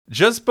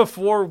Just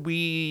before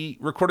we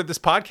recorded this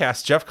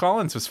podcast, Jeff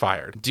Collins was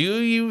fired. Do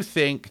you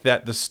think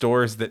that the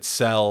stores that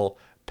sell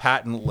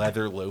patent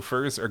leather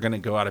loafers are going to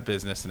go out of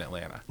business in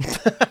Atlanta?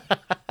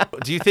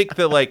 Do you think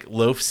the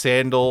loafer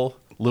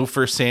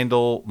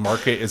sandal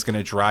market is going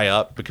to dry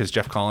up because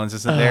Jeff Collins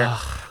isn't there?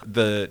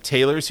 The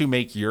tailors who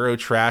make Euro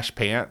trash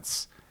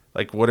pants,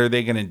 like, what are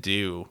they going to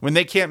do? When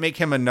they can't make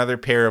him another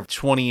pair of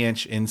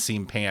 20-inch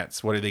inseam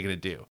pants, what are they going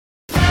to do?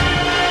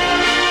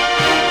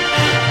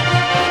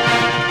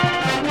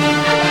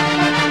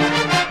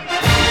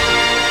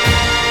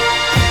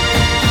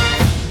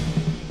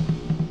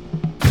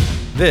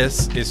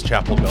 This is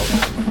Chapel Bell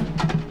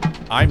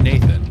Curve. I'm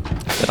Nathan.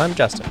 And I'm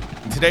Justin.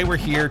 Today we're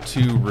here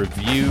to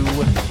review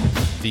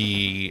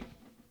the,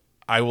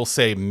 I will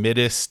say,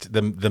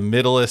 the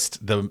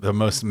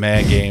most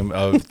meh game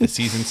of the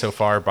season so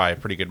far by a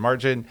pretty good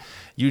margin.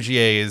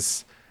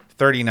 UGA's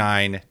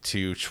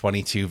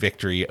 39-22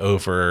 victory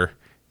over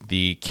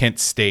the Kent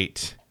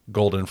State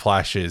Golden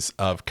Flashes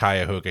of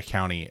Cuyahoga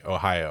County,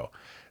 Ohio.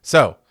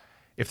 So,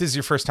 if this is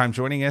your first time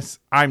joining us,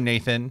 I'm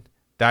Nathan.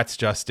 That's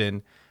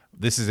Justin.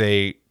 This is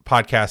a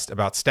podcast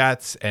about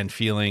stats and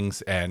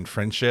feelings and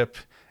friendship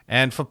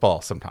and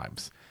football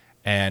sometimes.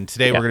 And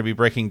today we're going to be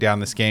breaking down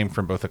this game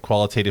from both a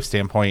qualitative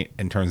standpoint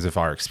in terms of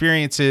our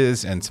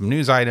experiences and some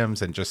news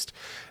items and just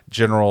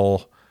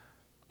general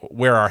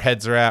where our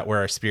heads are at, where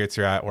our spirits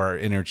are at, where our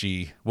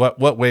energy, what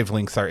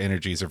wavelengths our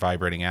energies are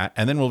vibrating at.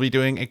 And then we'll be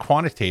doing a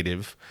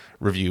quantitative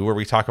review where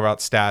we talk about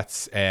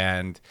stats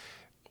and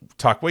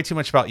talk way too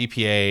much about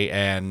EPA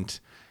and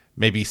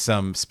maybe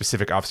some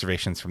specific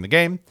observations from the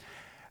game.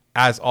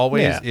 As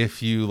always,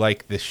 if you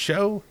like this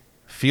show,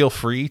 feel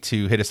free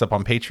to hit us up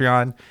on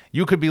Patreon.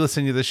 You could be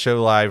listening to this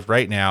show live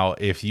right now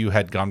if you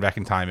had gone back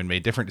in time and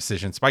made different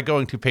decisions by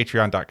going to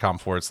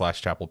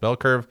patreon.com/Chapel Bell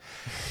Curve.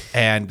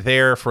 And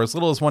there, for as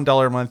little as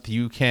 $1 a month,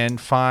 you can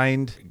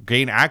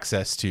gain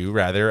access to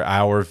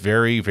our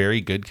very, very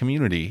good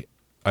community.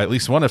 At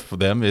least one of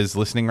them is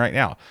listening right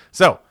now.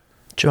 So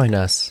join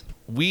us.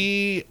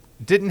 We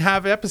didn't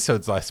have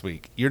episodes last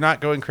week. You're not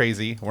going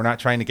crazy. We're not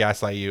trying to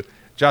gaslight you.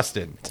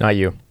 Justin. It's not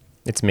you.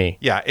 It's me.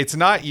 Yeah, it's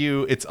not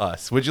you, it's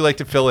us. Would you like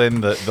to fill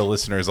in the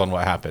listeners on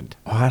what happened?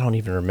 Oh, I don't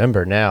even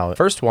remember now.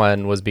 First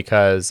one was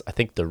because I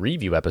think the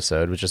review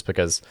episode was just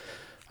because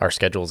our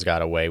schedules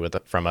got away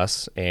from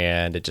us,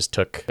 and it just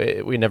took,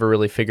 we never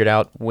really figured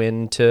out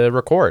when to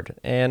record.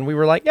 And we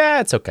were like, yeah,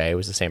 it's okay. It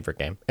was the same for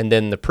game. And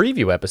then the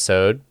preview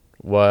episode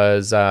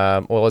was,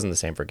 it wasn't the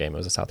same for game. It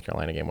was a South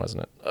Carolina game,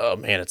 wasn't it? Oh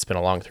man, it's been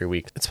a long 3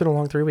 weeks.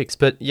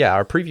 But yeah,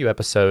 our preview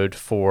episode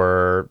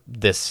for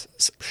this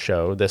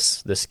show,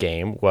 this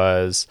game,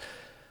 was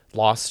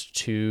lost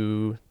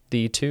to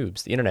the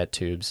tubes, the internet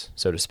tubes,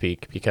 so to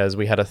speak, because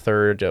we had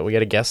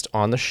a guest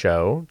on the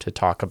show to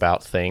talk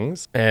about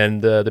things,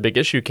 and the big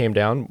issue came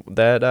down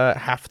that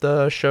half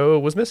the show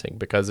was missing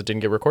because it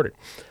didn't get recorded.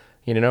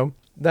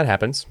 That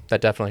happens.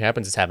 That definitely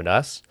happens. It's happened to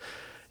us.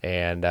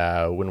 And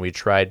when we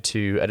tried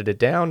to edit it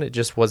down, it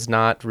just was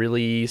not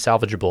really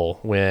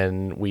salvageable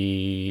when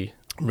we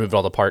removed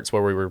all the parts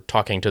where we were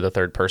talking to the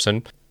third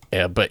person.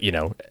 But,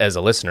 as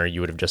a listener,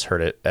 you would have just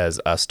heard it as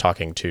us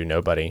talking to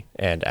nobody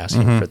and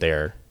asking for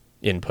their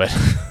input.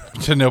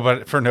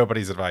 For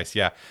nobody's advice,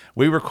 yeah.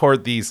 We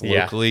record these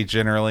locally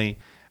generally.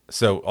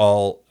 So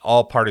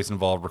all parties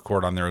involved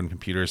record on their own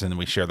computers, and then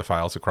we share the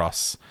files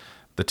across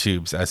the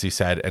tubes, as you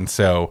said. And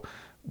so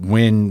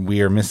when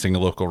we are missing a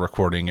local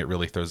recording, it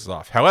really throws us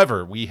off.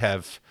 However, we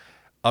have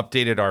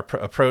updated our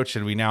approach,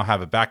 and we now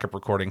have a backup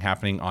recording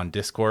happening on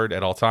Discord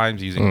at all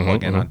times using a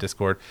plugin on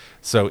Discord.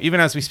 So even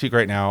as we speak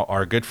right now,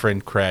 our good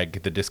friend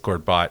Craig, the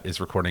Discord bot, is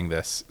recording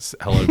this.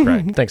 Hello,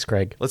 Craig. Thanks,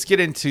 Craig. Let's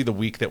get into the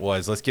week that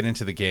was. Let's get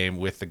into the game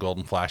with the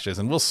Golden Flashes,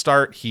 and we'll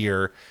start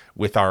here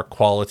with our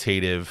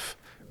qualitative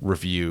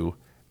review,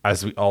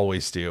 as we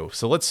always do.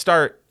 So let's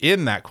start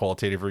in that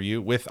qualitative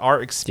review with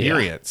our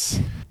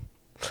experience. Yeah.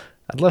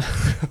 I'd love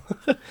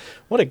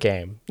what a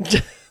game.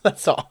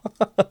 That's all.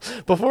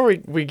 Before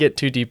we get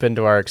too deep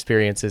into our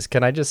experiences,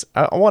 can I give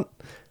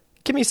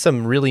me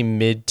some really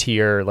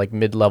mid-tier, like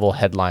mid-level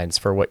headlines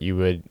for what you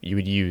would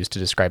use to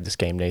describe this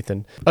game,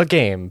 Nathan? A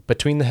game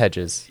between the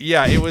hedges.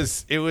 Yeah, it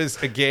was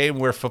a game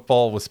where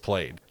football was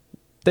played.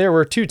 There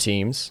were two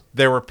teams.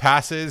 There were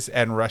passes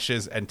and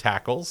rushes and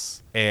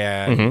tackles,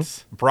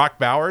 and Brock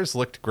Bowers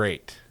looked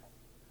great.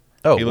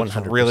 Oh, he looked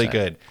 100%. Really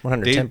good.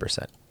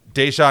 110%.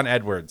 Dejon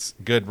Edwards,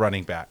 good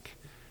running back.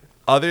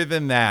 Other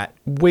than that,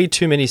 way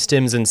too many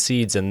stems and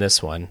seeds in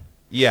this one.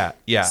 Yeah.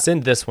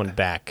 Send this one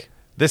back.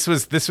 This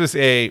was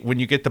when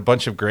you get the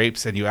bunch of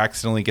grapes and you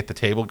accidentally get the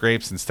table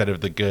grapes instead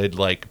of the good,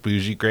 like,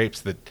 bougie grapes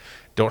that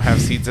don't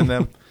have seeds in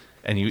them,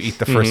 and you eat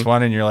the first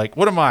one and you're like,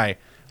 what am I?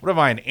 What am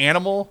I, an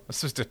animal? I'm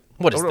supposed to.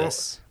 What is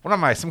this? What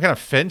am I? Some kind of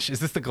finch? Is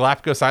this the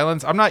Galapagos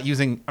Islands? I'm not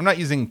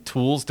using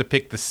tools to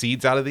pick the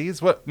seeds out of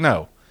these. What?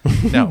 No.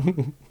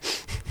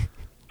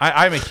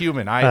 I'm a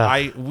human.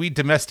 We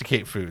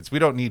domesticate foods. We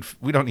don't need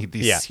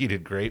these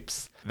seeded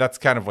grapes. That's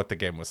kind of what the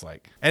game was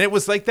like. And it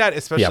was like that,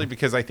 especially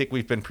because I think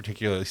we've been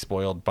particularly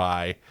spoiled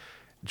by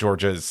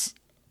Georgia's,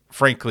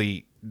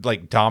 frankly,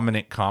 like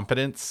dominant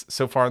competence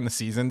so far in the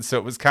season. So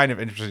it was kind of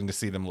interesting to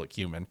see them look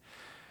human.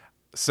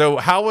 So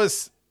how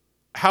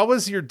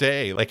was your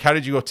day? Like, how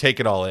did you go take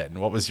it all in?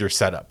 What was your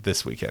setup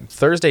this weekend?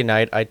 Thursday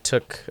night, I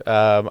took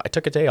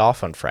a day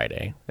off on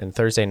Friday, and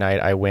Thursday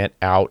night I went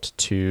out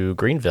to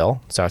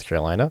Greenville, South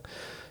Carolina,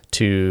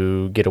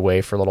 to get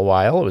away for a little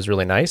while. It was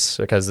really nice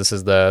because this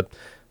is the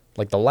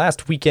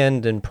last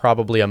weekend in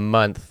probably a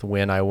month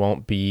when I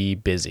won't be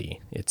busy,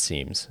 it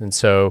seems. And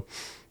so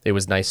it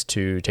was nice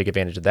to take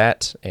advantage of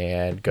that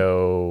and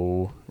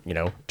go,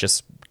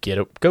 just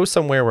go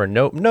somewhere where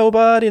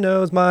nobody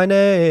knows my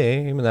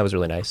name. And that was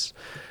really nice.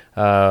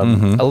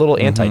 A little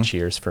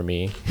anti-cheers for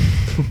me.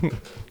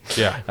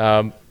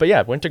 Yeah. But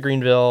yeah, went to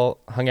Greenville,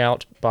 hung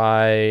out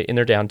in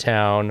their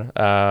downtown,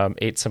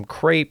 ate some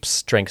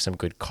crepes, drank some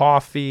good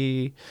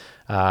coffee,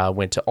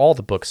 went to all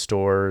the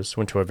bookstores,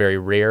 went to a very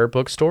rare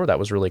bookstore. That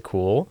was really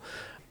cool.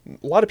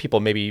 A lot of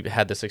people maybe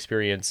had this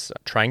experience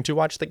trying to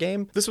watch the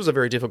game. This was a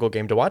very difficult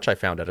game to watch, I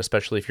found out,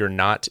 especially if you're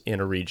not in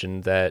a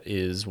region that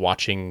is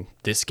watching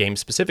this game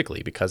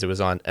specifically, because it was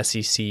on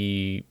SEC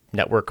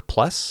Network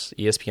Plus,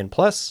 ESPN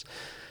Plus.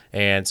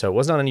 And so it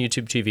was not on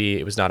YouTube TV.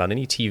 It was not on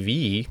any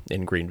TV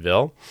in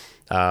Greenville.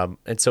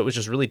 And so it was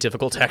just really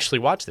difficult to actually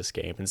watch this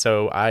game. And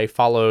so I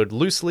followed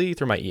loosely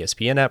through my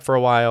ESPN app for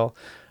a while.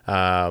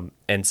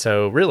 And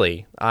so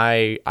really,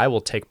 I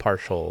will take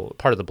part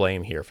of the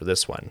blame here for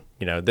this one.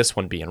 This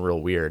one being real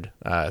weird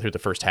through the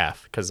first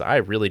half, because I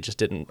really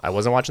just I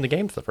wasn't watching the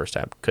game for the first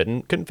half.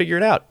 Couldn't figure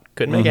it out.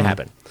 Couldn't make it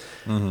happen.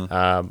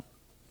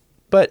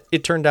 But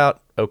it turned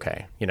out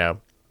okay.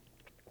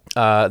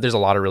 There's a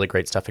lot of really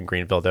great stuff in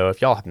Greenville, though.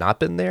 If y'all have not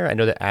been there, I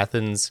know that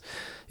Athens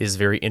is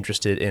very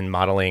interested in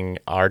modeling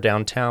our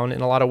downtown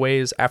in a lot of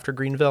ways after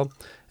Greenville.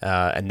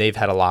 And they've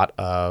had a lot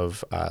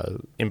of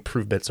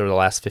improvements over the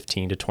last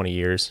 15 to 20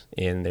 years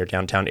in their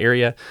downtown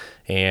area.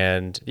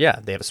 And yeah,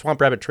 they have a Swamp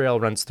Rabbit Trail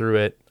runs through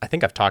it. I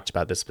think I've talked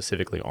about this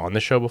specifically on the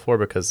show before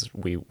because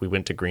we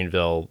went to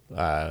Greenville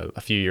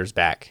a few years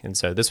back. And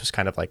so this was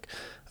kind of like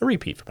a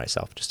repeat for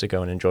myself, just to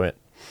go and enjoy it.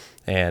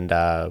 And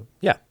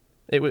yeah.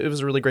 It was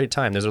a really great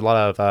time. There's a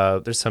lot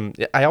of,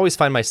 I always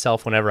find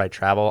myself whenever I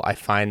travel, I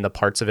find the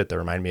parts of it that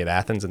remind me of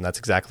Athens, and that's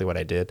exactly what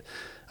I did.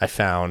 I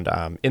found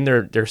in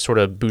their sort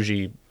of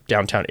bougie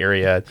downtown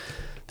area,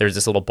 there's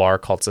this little bar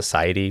called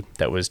Society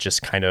that was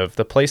just kind of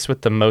the place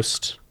with the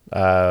most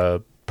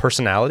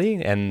personality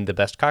and the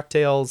best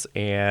cocktails,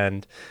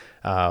 and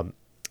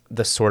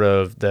the sort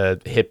of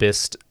the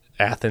hippest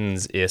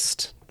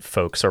Athens-ist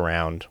folks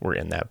around were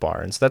in that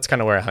bar. And so that's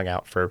kind of where I hung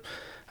out for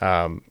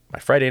my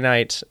Friday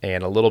night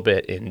and a little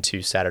bit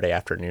into Saturday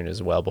afternoon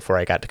as well before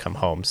I got to come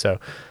home. So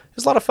it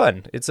was a lot of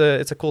fun. It's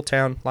a cool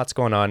town, lots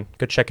going on.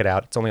 Go check it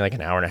out. It's only like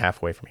an hour and a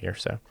half away from here.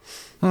 So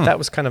that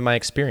was kind of my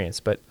experience.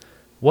 But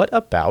what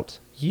about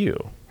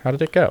you? How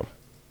did it go?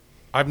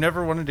 I've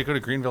never wanted to go to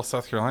Greenville,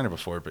 South Carolina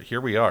before, but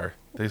here we are.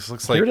 This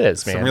looks like here it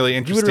is, some man. really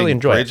interesting really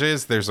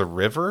bridges. There's a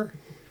river.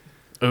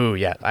 Oh,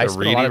 yeah. I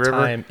spent a lot of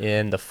time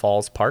in the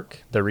Falls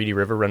Park. The Reedy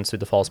River runs through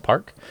the Falls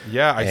Park.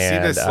 Yeah, I see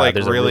this like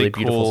there's really a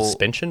beautiful cool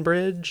suspension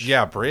bridge.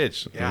 Yeah,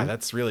 bridge. Yeah,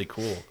 that's really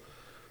cool.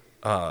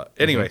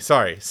 Anyway,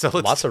 sorry. So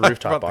let's lots of talk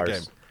rooftop about the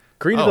bars. game.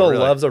 Greenville really?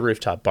 loves a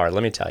rooftop bar,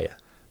 let me tell you.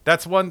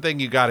 That's one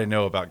thing you got to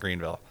know about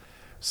Greenville.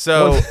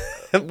 So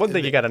one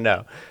thing you got to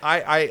know.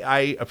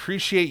 I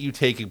appreciate you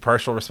taking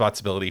partial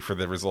responsibility for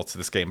the results of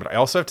this game, but I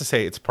also have to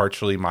say it's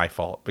partially my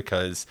fault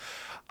because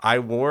I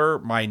wore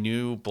my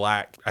new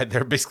black,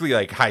 they're basically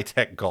like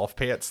high-tech golf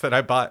pants that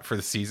I bought for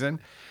the season.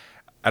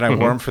 And I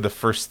wore them for the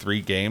first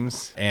 3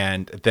 games.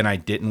 And then I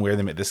didn't wear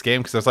them at this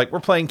game because I was like, we're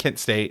playing Kent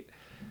State.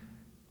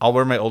 I'll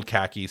wear my old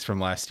khakis from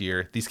last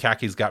year. These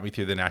khakis got me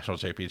through the national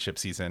championship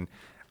season.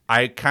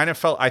 I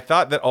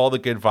thought that all the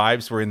good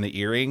vibes were in the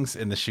earrings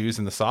and the shoes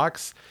and the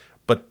socks.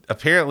 But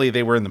apparently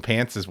they were in the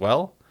pants as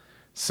well.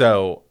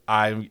 So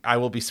I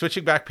will be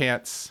switching back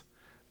pants.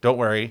 Don't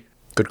worry.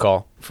 Good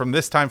call. From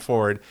this time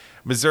forward,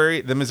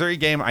 the Missouri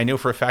game, I know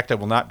for a fact I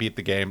will not be at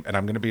the game, and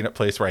I'm going to be in a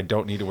place where I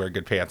don't need to wear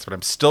good pants, but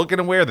I'm still going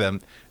to wear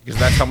them because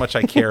that's how much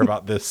I care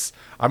about this.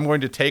 I'm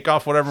going to take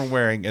off whatever I'm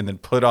wearing and then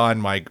put on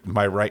my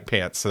right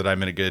pants so that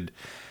I'm in a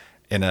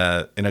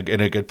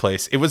good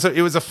place. It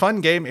was a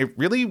fun game. It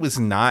really was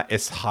not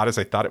as hot as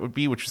I thought it would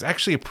be, which was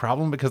actually a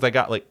problem because I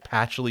got like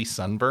patchily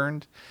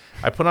sunburned.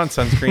 I put on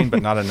sunscreen,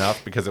 but not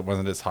enough because it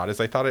wasn't as hot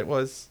as I thought it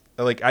was.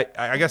 Like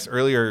I guess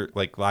earlier,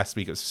 like last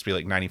week, it was supposed to be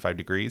like 95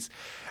 degrees.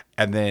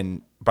 And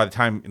then by the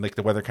time like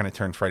the weather kind of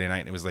turned Friday night,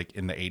 and it was like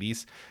in the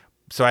 80s.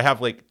 So I have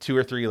like 2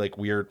 or 3 like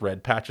weird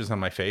red patches on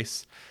my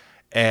face.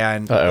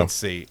 And let's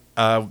see,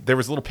 there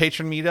was a little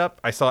patron meetup.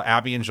 I saw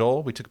Abby and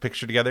Joel. We took a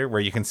picture together where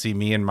you can see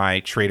me in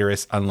my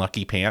traitorous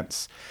unlucky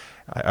pants.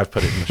 I've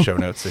put it in the show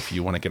notes if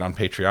you want to get on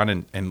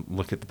Patreon and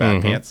look at the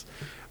bad pants.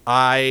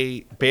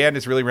 Band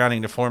is really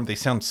rounding to form. They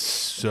sound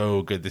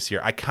so good this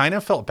year. I kind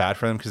of felt bad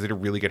for them because they did a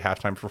really good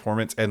halftime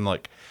performance. And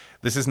look,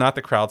 this is not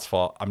the crowd's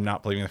fault. I'm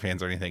not blaming the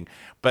fans or anything,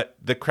 but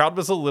the crowd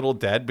was a little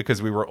dead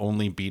because we were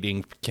only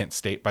beating Kent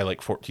State by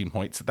like 14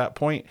 points at that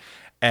point.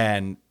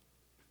 And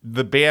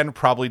the band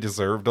probably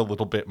deserved a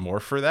little bit more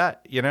for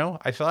that,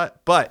 I thought,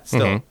 but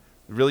still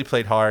really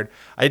played hard.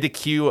 I had to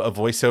cue a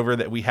voiceover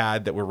that we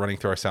had that we're running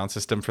through our sound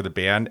system for the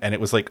band, and it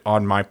was like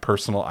on my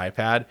personal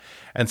iPad.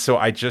 And so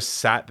I just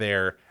sat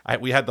there.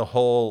 We had the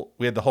whole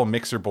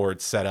mixer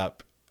board set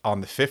up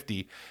on the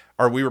 50,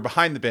 or we were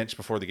behind the bench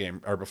before the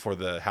game, or before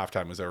the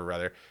halftime was over,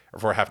 rather, or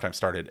before halftime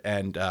started.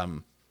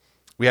 And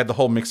we had the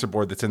whole mixer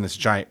board that's in this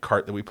giant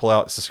cart that we pull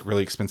out. It's this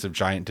really expensive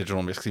giant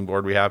digital mixing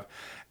board we have.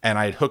 And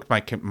I had hooked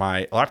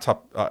my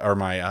laptop or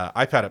my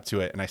iPad up to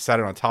it, and I sat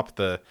it on top of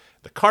the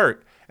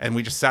cart, and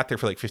we just sat there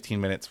for like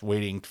 15 minutes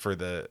waiting for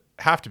the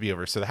half to be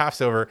over. So the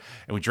half's over,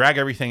 and we drag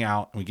everything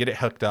out, and we get it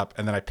hooked up,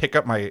 and then I pick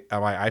up my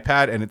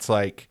iPad, and it's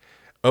like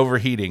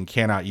overheating,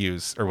 cannot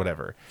use, or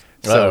whatever.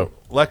 So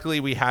luckily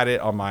we had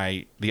it on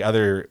the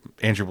other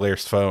Andrew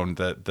Blair's phone,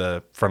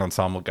 the front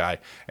ensemble guy,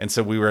 and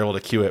so we were able to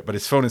cue it. But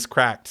his phone is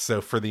cracked,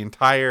 so for the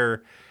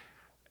entire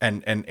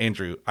and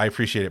Andrew, I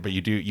appreciate it, but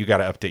you got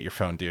to update your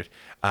phone, dude.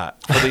 For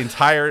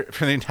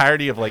the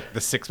entirety of like the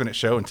 6-minute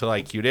show until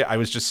I queued it, I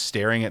was just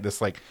staring at this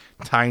like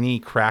tiny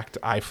cracked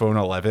iPhone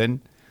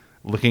 11,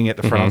 looking at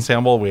the front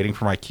ensemble, waiting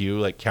for my cue,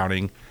 like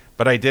counting.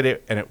 But I did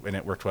it, and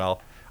it worked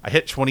well. I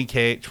hit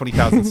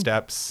 20,000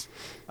 steps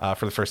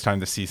for the first time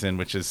this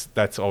season,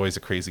 that's always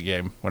a crazy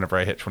game whenever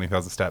I hit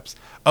 20,000 steps.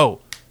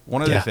 Oh,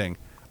 one other thing,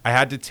 I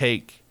had to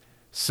take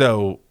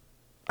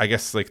I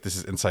guess like this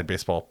is inside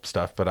baseball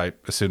stuff, but I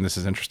assume this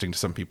is interesting to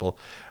some people.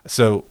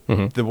 So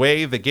the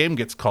way the game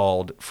gets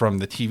called from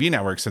the TV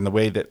networks and the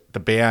way that the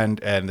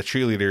band and the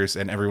cheerleaders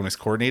and everyone is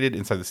coordinated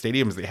inside the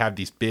stadium is they have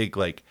these big,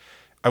 like,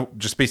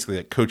 just basically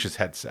like coaches'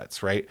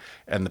 headsets, right?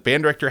 And the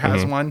band director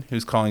has one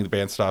who's calling the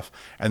band stuff.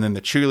 And then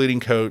the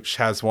cheerleading coach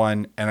has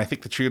one. And I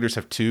think the cheerleaders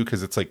have two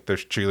because it's like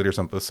there's cheerleaders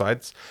on both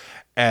sides.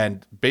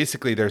 And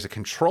basically there's a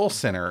control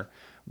center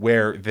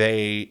where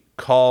they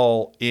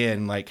call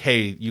in like,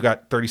 hey, you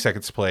got 30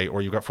 seconds to play,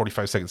 or you got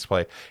 45 seconds to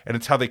play. And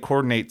it's how they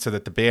coordinate so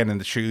that the band and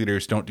the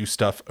cheerleaders don't do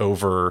stuff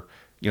over,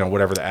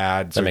 whatever the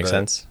ads that makes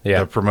sense. Yeah.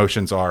 The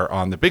promotions are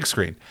on the big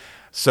screen.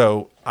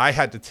 So I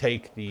had to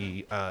take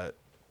the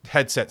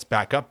headsets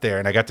back up there,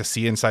 and I got to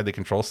see inside the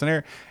control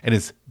center, and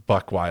it's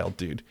buck wild,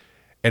 dude.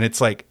 And it's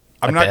like,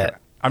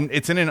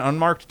 it's in an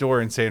unmarked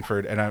door in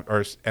Sanford, and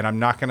I'm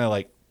not going to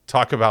like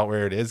talk about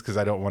where it is because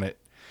I don't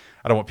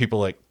want people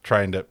like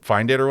trying to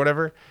find it or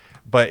whatever.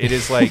 But it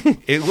is like,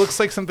 it looks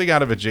like something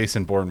out of a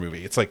Jason Bourne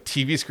movie. It's like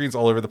TV screens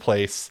all over the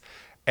place,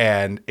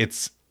 and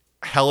it's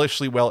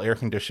hellishly well air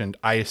conditioned.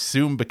 I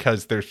assume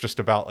because there's just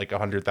about like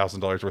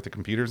 $100,000 worth of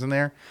computers in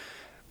there.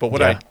 But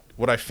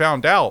what I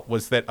found out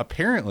was that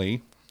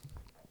apparently,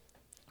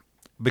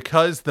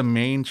 because the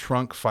main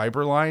trunk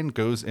fiber line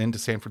goes into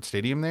Sanford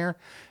Stadium there,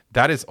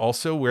 that is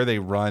also where they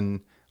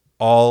run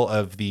all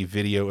of the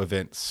video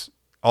events.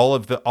 All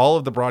of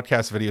the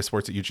broadcast video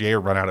sports at UGA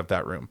are run out of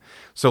that room.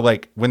 So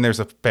like when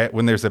there's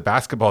a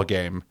basketball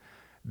game,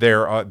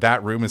 that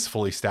room is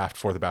fully staffed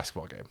for the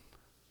basketball game.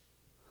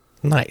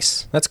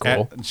 Nice. That's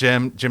cool.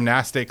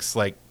 Gymnastics,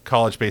 like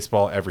college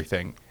baseball,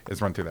 everything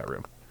is run through that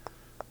room.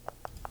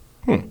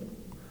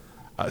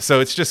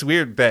 So it's just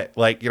weird that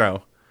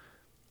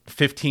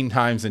 15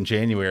 times in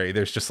January,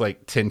 there's just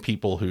like 10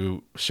 people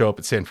who show up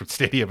at Sanford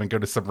Stadium and go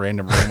to some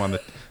random room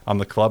on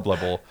the club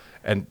level.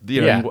 And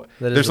that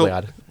is really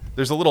odd.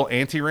 There's a little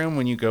ante room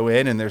when you go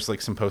in, and there's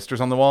like some posters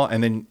on the wall,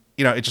 and then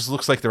it just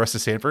looks like the rest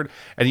of Sanford.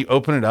 And you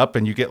open it up,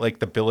 and you get like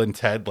the Bill and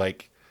Ted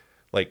like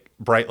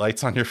bright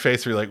lights on your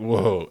face. Where you're like,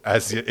 whoa!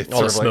 As it's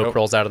all the smoke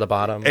rolls out of the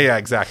bottom. Yeah,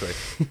 exactly.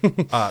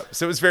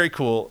 So it was very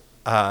cool.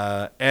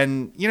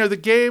 And the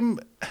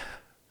game.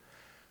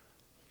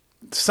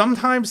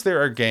 Sometimes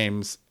there are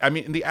games. I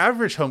mean, the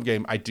average home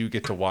game, I do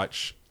get to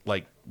watch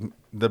like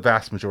the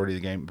vast majority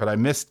of the game, but I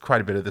missed quite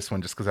a bit of this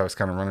one just because I was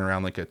kind of running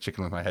around like a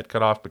chicken with my head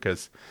cut off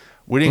because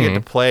we didn't get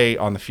to play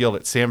on the field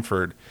at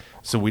Sanford,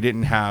 so we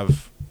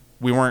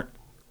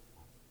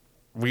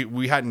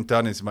hadn't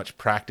done as much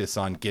practice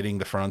on getting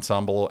the front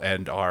ensemble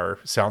and our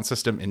sound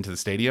system into the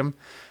stadium,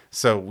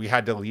 so we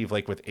had to leave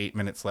like with 8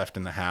 minutes left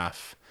in the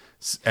half.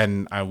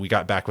 And we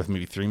got back with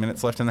maybe 3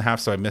 minutes left in the half,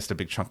 so I missed a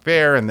big chunk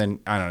there. And then,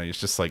 I don't know, it's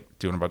just like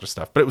doing a bunch of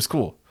stuff. But it was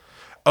cool.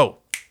 Oh,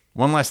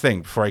 one last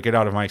thing before I get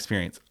out of my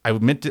experience.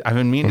 I've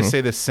been meaning to say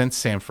this since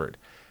Sanford.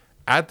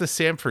 At the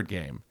Sanford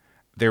game,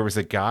 there was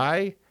a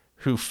guy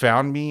who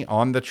found me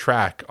on the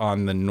track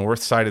on the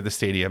north side of the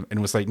stadium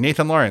and was like,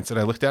 Nathan Lawrence. And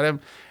I looked at him,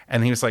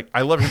 and he was like,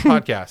 I love your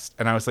podcast.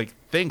 And I was like,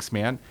 thanks,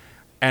 man.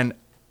 And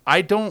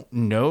I don't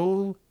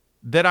know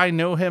that I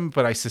know him,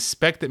 but I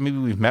suspect that maybe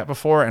we've met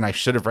before, and I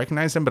should have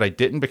recognized him, but I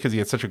didn't because he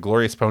had such a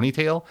glorious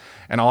ponytail,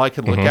 and all I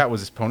could look at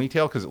was his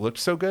ponytail because it looked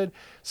so good.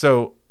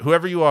 So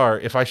whoever you are,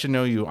 if I should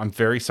know you, I'm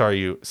very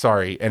sorry.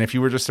 And if you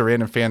were just a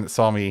random fan that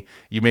saw me,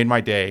 you made my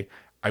day.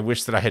 I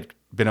wish that I had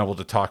been able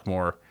to talk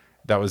more.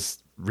 That was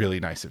really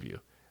nice of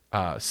you.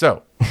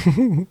 So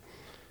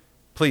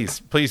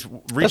please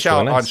reach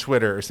out on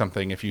Twitter or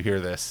something if you hear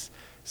this,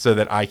 so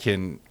that I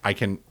can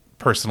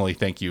personally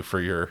thank you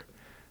for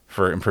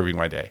improving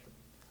my day.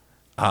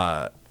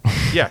 So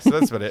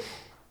that's about it.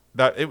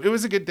 It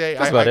was a good day.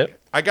 That's about it.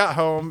 I got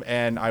home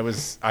and I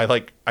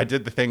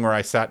did the thing where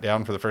I sat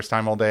down for the first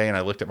time all day and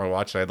I looked at my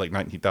watch and I had like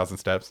 19,000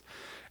 steps.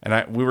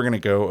 And we were going to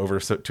go over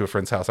to a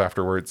friend's house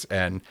afterwards.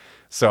 And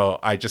so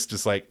I just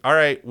was like, all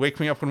right, wake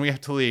me up when we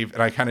have to leave.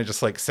 And I kind of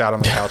just like sat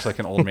on the couch like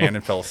an old man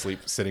and fell asleep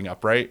sitting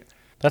upright.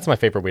 That's my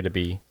favorite way to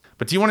be.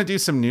 But do you want to do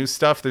some news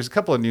stuff? There's a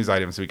couple of news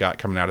items we got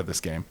coming out of this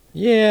game.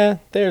 Yeah,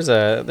 there's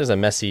a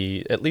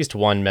messy, at least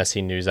one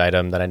messy news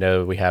item that I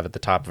know we have at the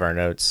top of our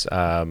notes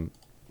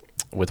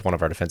with one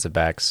of our defensive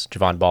backs,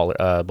 Javon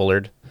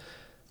Bullard.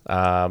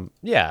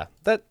 Yeah,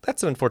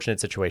 that's an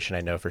unfortunate situation,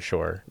 I know for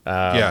sure.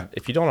 Yeah.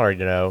 If you don't already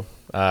know,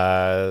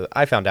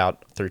 I found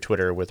out through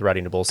Twitter with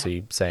Roddy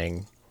Nabulsi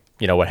saying,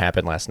 what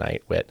happened last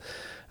night with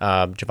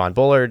Javon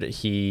Bullard.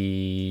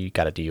 He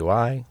got a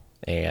DUI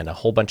and a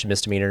whole bunch of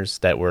misdemeanors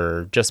that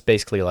were just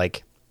basically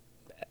like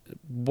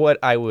what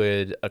I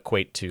would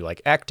equate to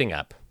like acting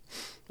up,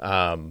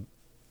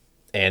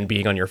 and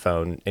being on your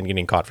phone and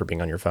getting caught for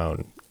being on your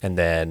phone, and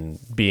then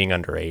being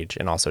underage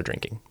and also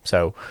drinking.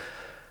 So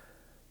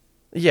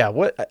yeah,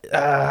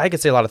 I could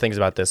say a lot of things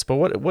about this, but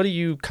what are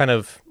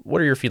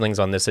your feelings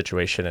on this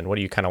situation, and what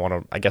do you kind of want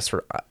to, I guess,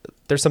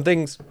 there's some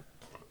things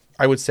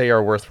I would say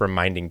are worth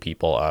reminding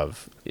people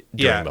of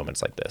during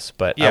moments like this,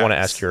 but I want to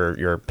ask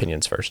your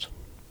opinions first.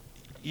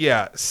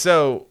 Yeah,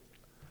 so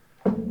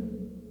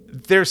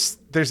there's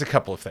a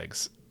couple of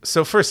things.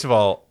 So first of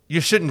all, you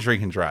shouldn't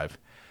drink and drive.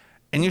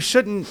 And you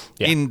shouldn't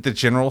in the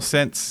general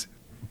sense,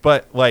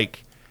 but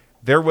like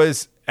there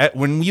was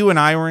when you and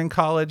I were in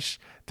college,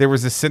 there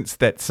was a sense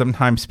that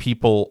sometimes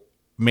people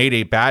made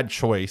a bad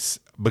choice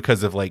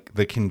because of like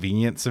the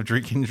convenience of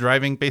drinking and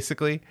driving,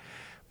 basically.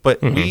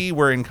 But we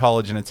were in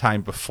college in a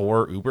time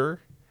before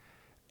Uber,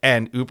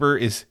 and Uber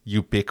is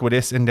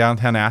ubiquitous in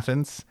downtown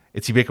Athens.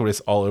 It's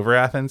ubiquitous all over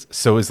Athens.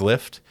 So is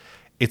Lyft.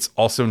 It's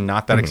also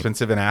not that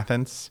expensive in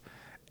Athens.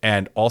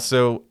 And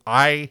also,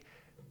 I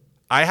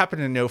happen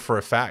to know for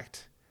a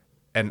fact,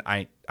 and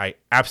I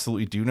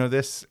absolutely do know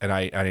this, and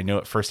I know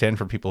it firsthand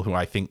from people who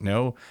I think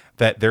know,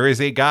 that there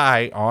is a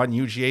guy on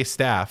UGA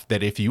staff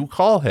that if you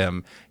call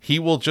him, he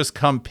will just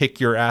come pick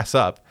your ass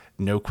up,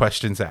 no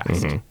questions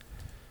asked.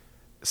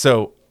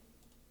 So,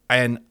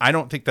 and I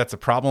don't think that's a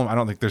problem. I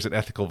don't think there's an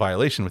ethical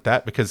violation with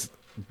that because,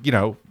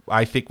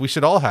 I think we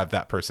should all have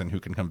that person who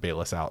can come bail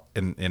us out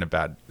in a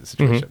bad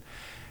situation.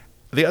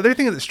 The other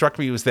thing that struck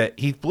me was that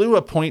he blew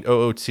a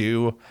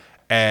 .002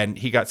 and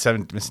he got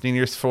 7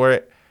 misdemeanors for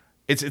it.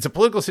 It's a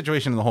political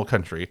situation in the whole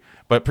country,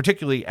 but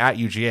particularly at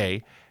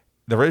UGA,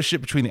 the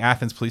relationship between the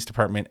Athens Police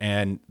Department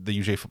and the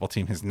UGA football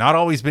team has not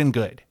always been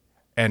good.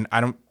 And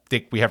I don't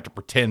think we have to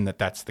pretend that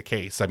that's the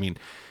case. I mean,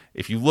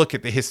 if you look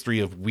at the history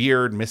of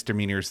weird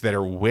misdemeanors that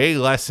are way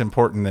less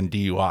important than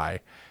DUI,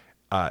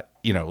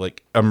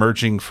 like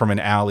emerging from an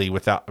alley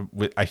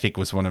I think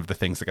was one of the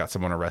things that got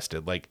someone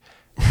arrested, like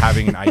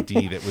having an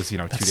ID that was, 2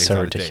 days so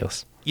out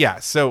ridiculous. of date. Yeah.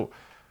 So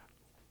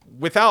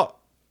without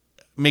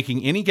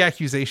making any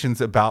accusations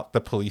about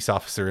the police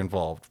officer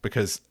involved,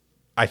 because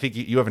I think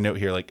you have a note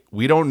here, like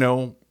we don't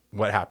know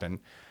what happened.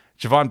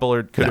 Javon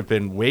Bullard could have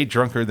been way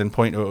drunker than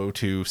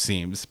 .002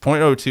 seems.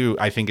 .02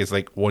 I think is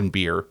like 1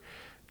 beer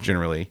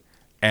generally.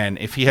 And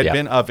if he had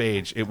been of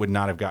age, it would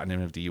not have gotten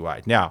him a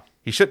DUI. Now,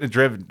 he shouldn't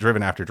have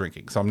driven after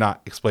drinking, so I'm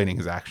not explaining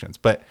his actions.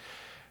 But,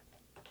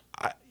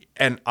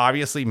 and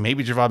obviously,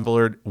 maybe Javon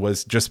Bullard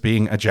was just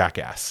being a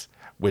jackass,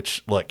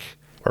 which, look.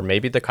 Or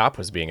maybe the cop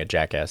was being a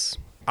jackass.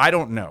 I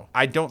don't know.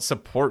 I don't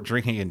support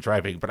drinking and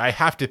driving, but I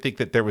have to think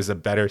that there was a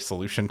better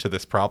solution to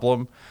this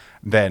problem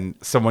than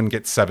someone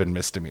gets 7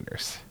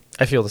 misdemeanors.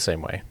 I feel the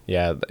same way.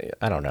 Yeah,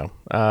 I don't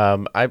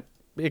know.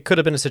 It could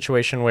have been a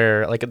situation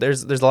where like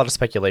there's a lot of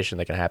speculation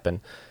that can happen.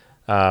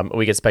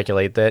 We could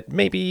speculate that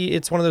maybe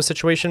it's one of those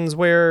situations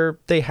where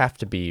they have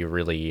to be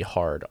really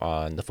hard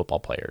on the football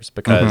players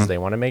because they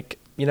want to make,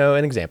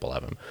 an example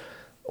of them.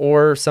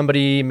 Or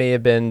somebody may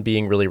have been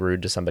being really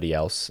rude to somebody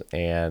else,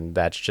 and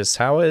that's just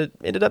how it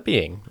ended up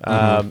being.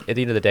 At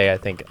the end of the day, I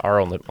think our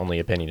only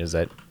opinion is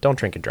that don't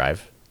drink and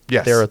drive.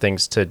 Yes. There are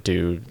things to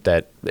do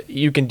that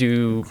you can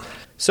do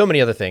so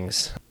many other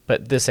things,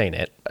 but this ain't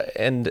it.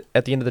 And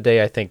at the end of the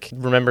day, I think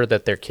remember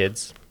that they're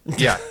kids.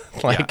 Yeah.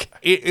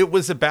 It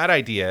was a bad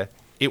idea.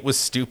 It was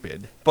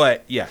stupid.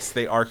 But yes,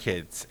 they are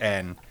kids.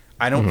 And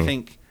I don't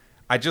think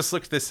I just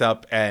looked this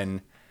up,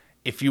 and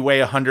if you weigh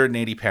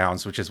 180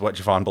 pounds, which is what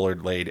Javon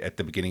Bullard weighed at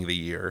the beginning of the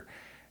year,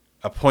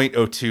 a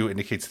 .02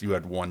 indicates that you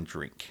had 1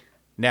 drink.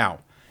 Now,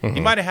 he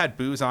might have had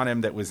booze on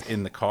him that was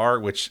in the car,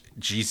 which,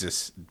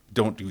 Jesus,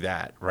 don't do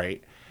that,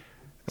 right?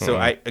 So,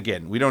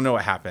 we don't know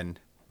what happened.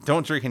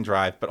 Don't drink and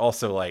drive, but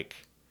also, like,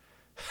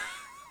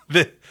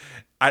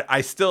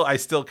 I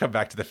still come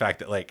back to the fact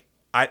that, like,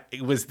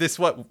 was this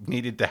what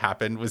needed to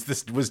happen?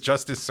 Was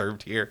justice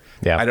served here?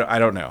 Yeah. I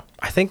don't know.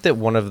 I think that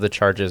one of the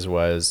charges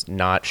was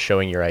not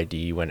showing your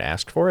ID when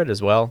asked for it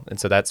as well. And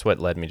so that's what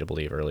led me to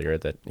believe earlier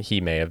that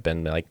he may have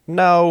been like,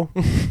 no.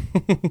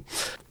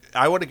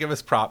 I want to give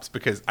us props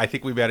because I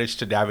think we managed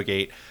to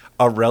navigate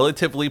a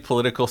relatively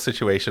political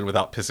situation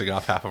without pissing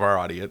off half of our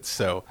audience.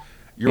 So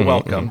you're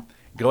welcome.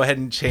 Go ahead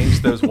and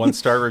change those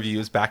 1-star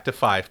reviews back to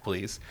 5,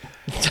 please.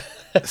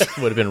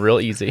 Would have been real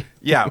easy.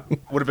 Yeah,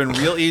 would have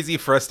been real easy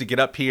for us to get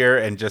up here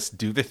and just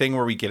do the thing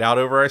where we get out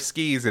over our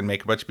skis and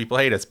make a bunch of people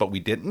hate us, but we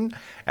didn't.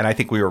 And I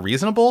think we were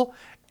reasonable.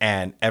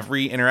 And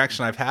every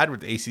interaction I've had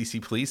with the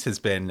ACC police has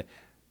been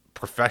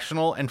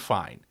professional and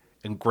fine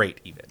and great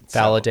even.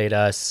 Validate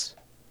us.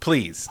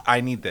 Please,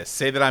 I need this.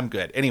 Say that I'm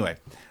good. Anyway,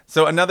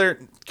 so another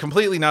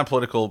completely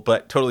non-political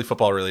but totally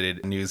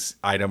football-related news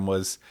item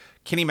was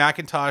Kenny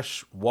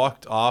McIntosh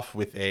walked off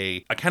with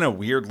a kind of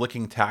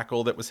weird-looking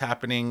tackle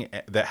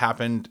that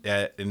happened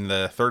in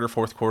the third or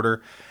fourth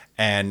quarter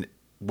and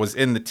was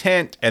in the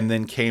tent and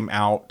then came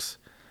out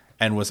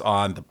and was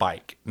on the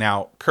bike.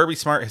 Now, Kirby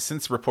Smart has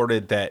since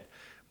reported that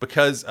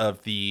because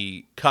of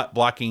the cut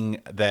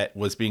blocking that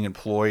was being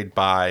employed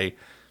by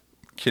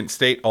Kent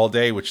State all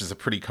day, which is a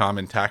pretty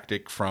common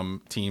tactic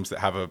from teams that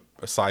have a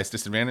size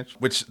disadvantage,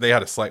 which they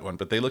had a slight one,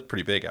 but they looked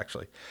pretty big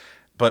actually.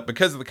 But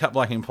because of the cut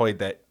blocking employed,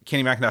 that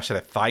Kenny McIntosh had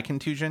a thigh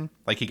contusion,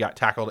 like he got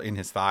tackled in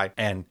his thigh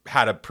and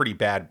had a pretty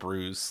bad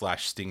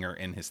bruise/stinger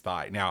in his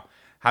thigh. Now,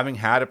 having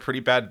had a pretty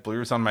bad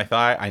bruise on my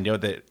thigh, I know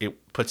that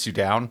it puts you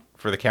down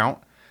for the count.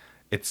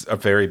 It's a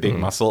very big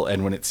muscle,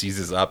 and when it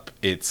seizes up,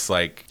 it's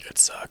like... It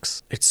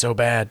sucks. It's so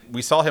bad.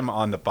 We saw him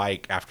on the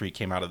bike after he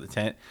came out of the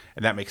tent,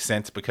 and that makes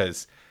sense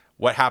because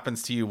what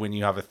happens to you when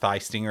you have a thigh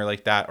stinger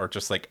like that, or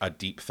just like a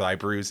deep thigh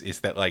bruise, is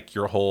that like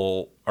your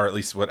whole, or at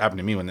least what happened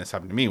to me when this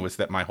happened to me, was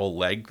that my whole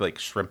leg like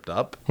shrimped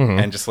up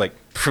and just like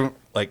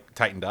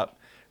tightened up.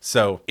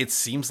 So it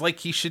seems like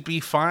he should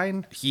be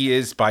fine. He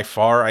is by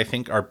far, I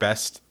think, our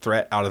best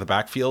threat out of the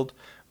backfield,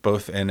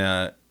 both in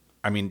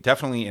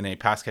definitely in a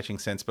pass catching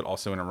sense, but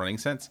also in a running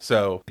sense.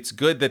 So it's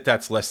good that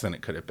that's less than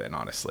it could have been,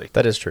 honestly.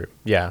 That is true.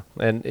 Yeah.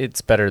 And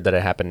it's better that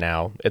it happened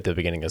now at the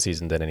beginning of the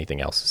season than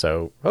anything else.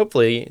 So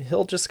hopefully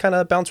he'll just kind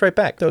of bounce right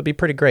back. That would be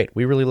pretty great.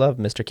 We really love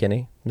Mr.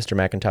 Kenny, Mr.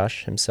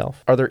 McIntosh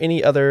himself. Are there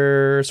any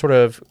other sort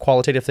of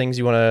qualitative things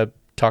you want to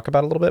talk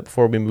about a little bit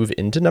before we move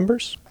into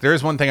numbers? There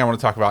is one thing I want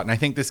to talk about, and I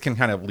think this can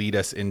kind of lead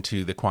us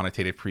into the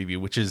quantitative preview,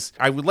 which is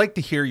I would like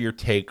to hear your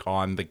take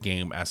on the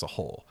game as a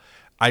whole.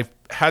 I've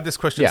had this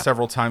question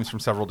several times from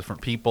several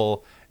different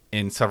people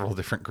in several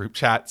different group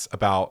chats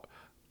about,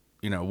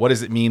 what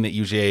does it mean that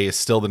UGA is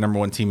still the number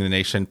one team in the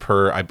nation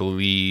per, I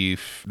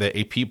believe, the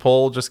AP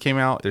poll just came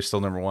out. They're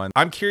still number one.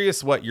 I'm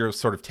curious what your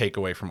sort of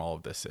takeaway from all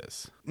of this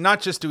is.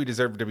 Not just do we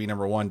deserve to be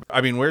number one.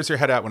 I mean, where's your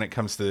head at when it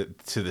comes to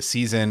the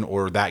season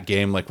or that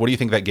game? Like, what do you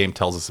think that game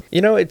tells us?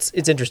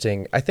 It's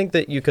interesting. I think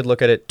that you could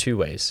look at it two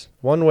ways.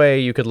 One way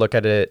you could look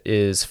at it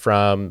is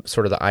from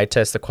sort of the eye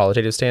test, the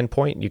qualitative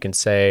standpoint. You can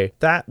say,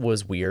 that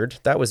was weird.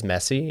 That was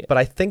messy. But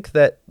I think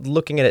that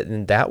looking at it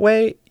in that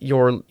way,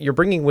 you're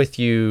bringing with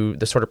you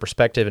the sort of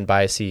perspective and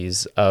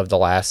biases of the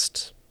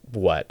last,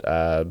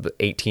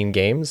 18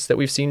 games that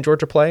we've seen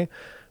Georgia play,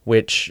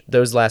 which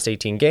those last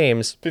 18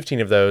 games,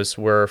 15 of those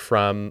were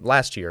from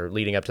last year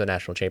leading up to the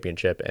national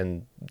championship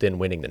and then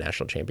winning the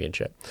national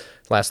championship.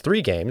 The last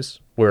 3 games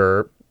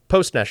were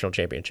post-national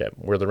championship.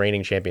 We're the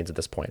reigning champions at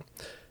this point.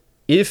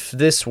 If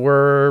this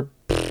were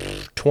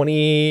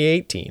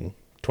 2018,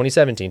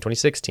 2017,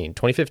 2016,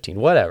 2015,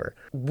 whatever,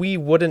 we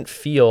wouldn't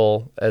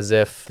feel as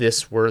if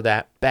this were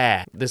that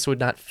bad. This would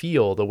not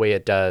feel the way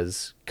it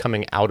does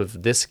coming out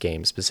of this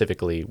game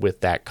specifically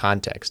with that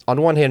context.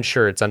 On one hand,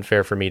 sure, it's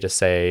unfair for me to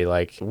say,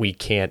 like, we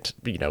can't,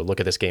 look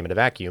at this game in a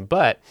vacuum,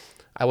 but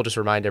I will just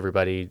remind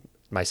everybody,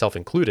 myself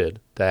included,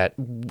 that,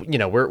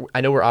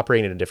 I know we're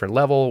operating at a different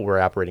level, we're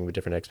operating with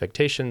different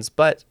expectations,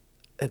 but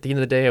at the end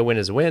of the day, a win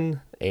is a win,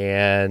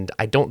 and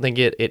I don't think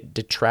it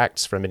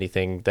detracts from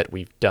anything that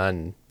we've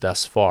done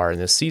thus far in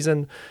this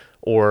season,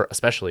 or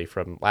especially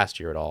from last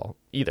year at all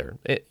either.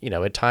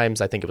 At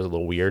times I think it was a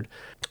little weird,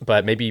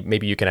 but maybe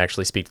you can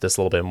actually speak to this a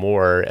little bit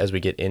more as we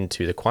get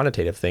into the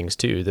quantitative things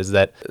too. Is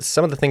that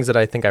some of the things that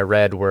I think I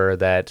read were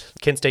that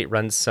Kent State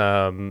runs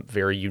some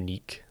very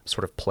unique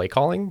sort of play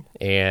calling,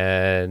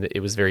 and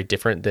it was very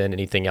different than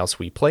anything else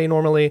we play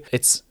normally.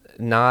 It's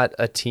not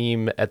a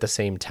team at the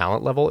same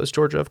talent level as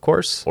Georgia, of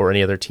course, or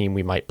any other team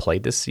we might play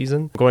this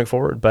season going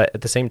forward. But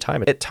at the same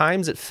time, at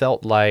times it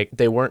felt like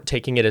they weren't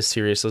taking it as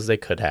serious as they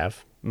could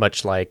have,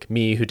 much like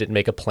me, who didn't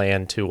make a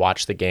plan to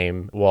watch the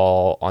game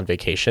while on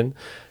vacation,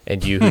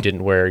 and you who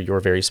didn't wear your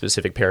very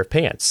specific pair of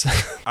pants.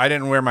 I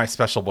didn't wear my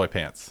special boy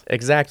pants.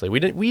 Exactly.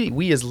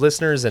 We as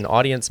listeners and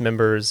audience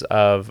members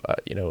of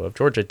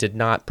Georgia did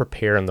not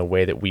prepare in the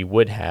way that we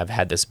would have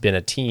had this been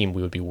a team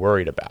we would be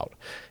worried about.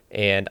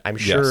 And I'm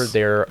sure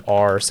there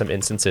are some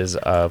instances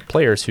of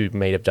players who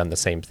may have done the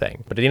same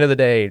thing. But at the end of the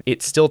day,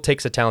 it still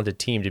takes a talented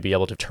team to be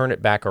able to turn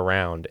it back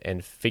around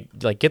and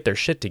get their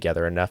shit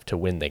together enough to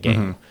win the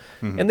game.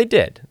 And they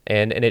did.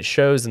 And it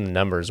shows in the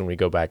numbers when we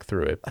go back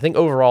through it. I think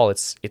overall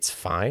it's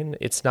fine.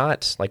 It's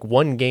not like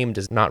one game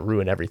does not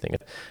ruin everything.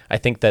 I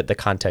think that the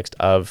context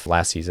of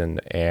last season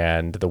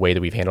and the way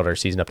that we've handled our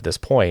season up to this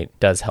point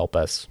does help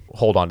us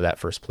hold on to that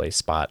first place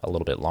spot a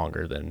little bit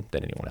longer than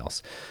anyone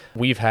else.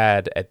 We've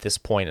had at this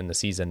point in the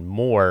season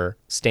more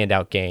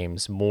standout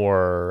games,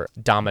 more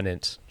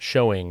dominant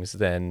showings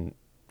than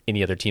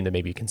any other team that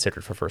may be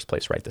considered for first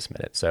place right this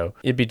minute. So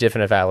it'd be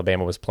different if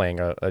Alabama was playing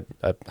a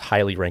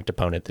highly ranked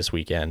opponent this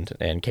weekend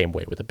and came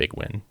away with a big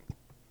win.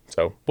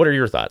 So what are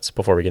your thoughts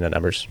before we get into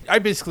numbers? I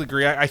basically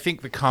agree. I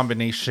think the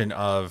combination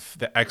of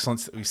the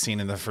excellence that we've seen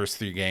in the first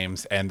 3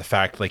 games and the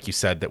fact, like you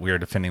said, that we are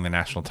defending the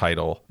national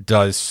title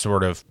does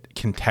sort of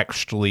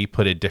contextually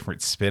put a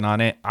different spin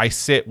on it. I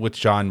sit with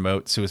John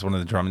Moats, who is one of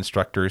the drum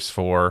instructors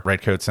for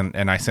Redcoats,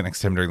 and I sit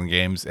next to him during the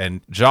games. And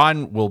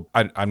John will,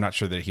 I'm not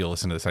sure that he'll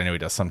listen to this. I know he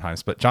does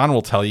sometimes, but John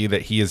will tell you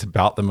that he is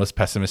about the most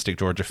pessimistic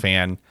Georgia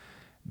fan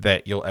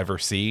that you'll ever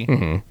see.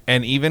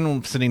 And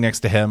even sitting next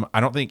to him, I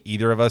don't think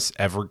either of us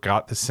ever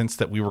got the sense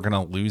that we were going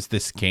to lose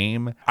this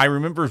game. I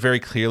remember very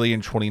clearly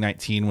in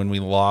 2019 when we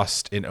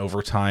lost in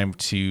overtime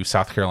to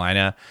South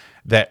Carolina,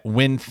 that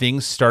when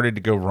things started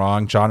to go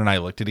wrong, John and I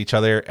looked at each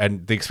other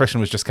and the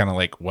expression was just kind of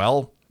like,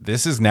 well,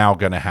 this is now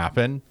going to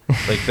happen.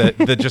 Like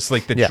the just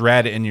like the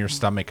dread in your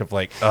stomach of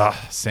like,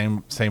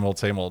 same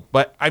old.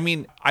 But I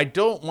mean, I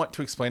don't want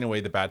to explain away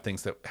the bad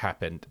things that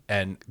happened.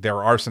 And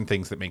there are some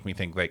things that make me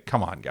think like,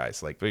 come on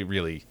guys, like we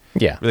really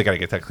got to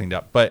get that cleaned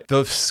up. But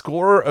the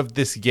score of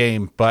this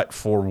game, but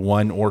for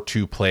 1 or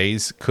 2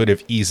 plays, could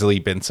have easily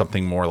been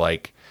something more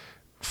like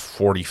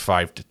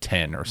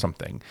 45-10 or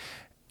something.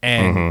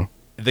 And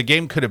the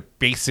game could have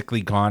basically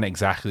gone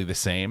exactly the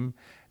same.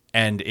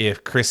 And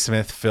if Chris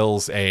Smith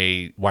fills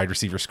a wide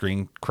receiver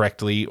screen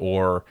correctly,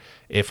 or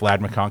if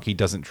Ladd McConkey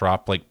doesn't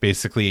drop like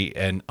basically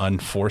an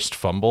unforced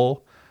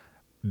fumble,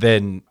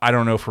 then I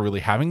don't know if we're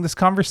really having this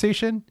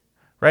conversation,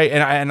 right?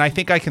 And I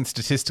think I can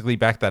statistically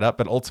back that up,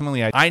 but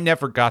ultimately I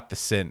never got the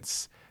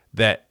sense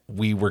that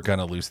we were going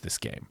to lose this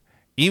game.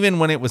 Even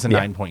when it was a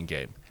 9-point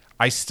game,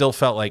 I still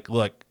felt like,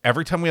 look,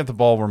 every time we have the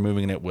ball, we're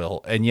moving and it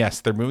will. And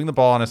yes, they're moving the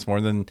ball on us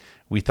more than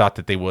we thought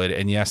that they would.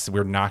 And yes,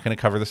 we're not going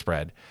to cover the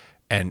spread.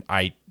 And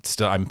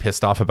I'm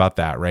pissed off about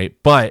that, right?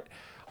 But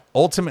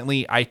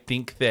ultimately, I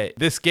think that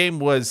this game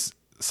was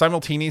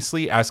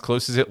simultaneously as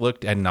close as it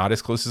looked and not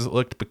as close as it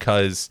looked,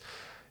 because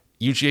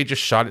UGA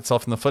just shot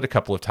itself in the foot a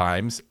couple of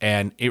times,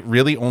 and it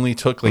really only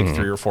took like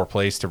 3 or 4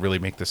 plays to really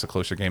make this a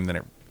closer game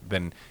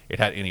than it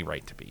had any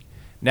right to be.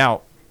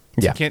 Now,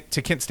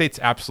 to Kent State's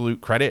absolute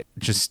credit,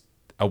 just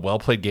a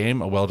well-played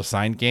game, a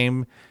well-designed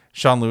game.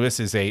 Sean Lewis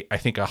is I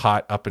think a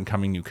hot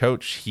up-and-coming new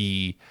coach.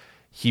 He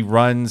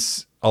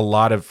runs a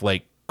lot of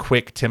like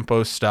quick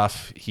tempo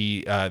stuff.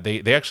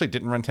 They actually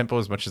didn't run tempo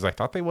as much as I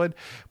thought they would,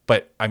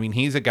 but I mean,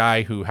 he's a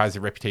guy who has a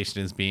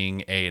reputation as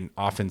being an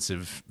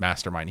offensive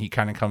mastermind. He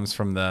kind of comes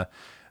from the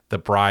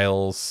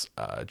Bryles,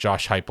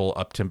 Josh Heupel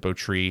up tempo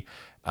tree.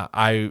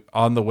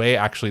 On the way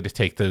actually to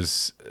take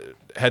those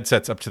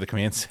headsets up to the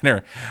command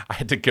center, I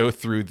had to go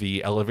through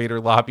the elevator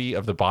lobby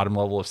of the bottom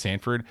level of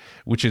Sanford,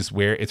 which is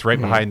where it's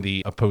right behind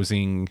the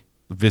opposing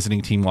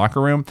visiting team locker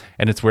room,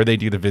 and it's where they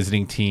do the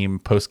visiting team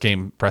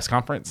post-game press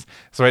conference.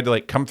 So I had to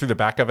like come through the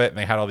back of it, and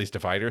they had all these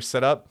dividers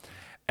set up,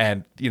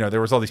 and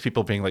there was all these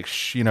people being like,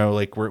 shh,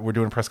 like we're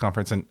doing a press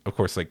conference, and of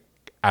course, like,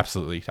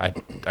 absolutely,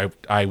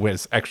 I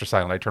was extra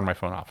silent. I turned my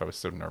phone off. I was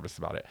so nervous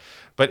about it.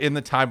 But in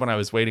the time when I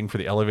was waiting for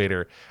the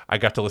elevator, I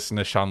got to listen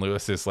to Sean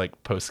Lewis's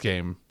like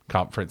post-game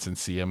conference and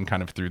see him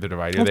kind of through the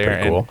divider. That's there.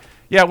 And cool.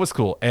 Yeah, it was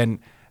cool. And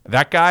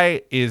that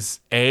guy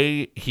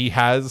he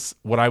has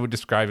what I would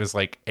describe as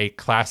like a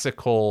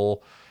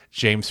classical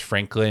James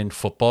Franklin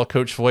football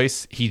coach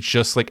voice. He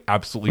just like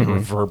absolutely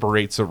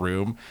reverberates a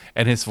room,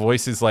 and his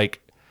voice is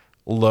like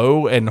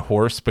low and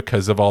hoarse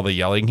because of all the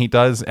yelling he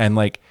does. And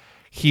like,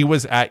 he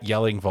was at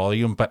yelling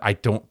volume, but I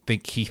don't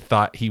think he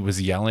thought he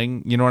was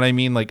yelling. You know what I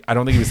mean? Like, I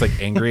don't think he was like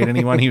angry at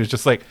anyone. He was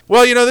just like,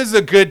 well, this is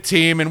a good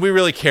team and we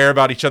really care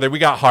about each other. We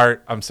got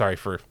heart. I'm sorry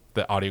for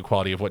the audio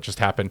quality of what just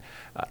happened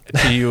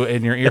to you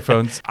in your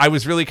earphones. I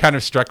was really kind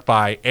of struck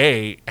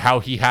by how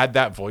he had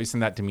that voice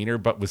and that demeanor,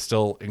 but was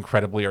still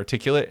incredibly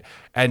articulate.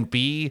 And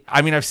B,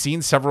 I mean, I've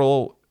seen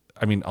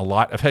a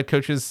lot of head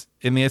coaches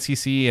in the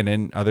SEC and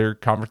in other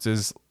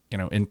conferences,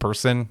 in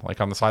person, like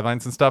on the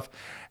sidelines and stuff.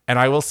 And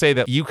I will say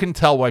that you can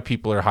tell why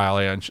people are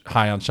high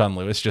on Sean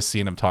Lewis just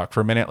seeing him talk for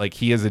a minute. Like,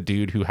 he is a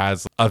dude who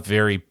has a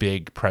very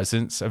big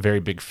presence, a very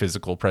big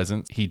physical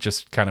presence. He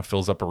just kind of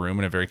fills up a room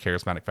in a very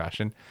charismatic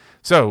fashion.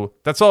 So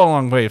that's all a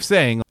long way of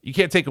saying you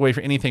can't take away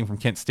anything from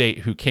Kent State,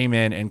 who came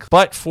in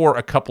but for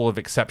a couple of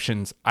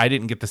exceptions, I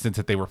didn't get the sense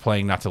that they were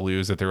playing not to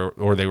lose, they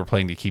were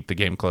playing to keep the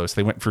game close.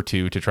 They went for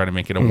 2 to try to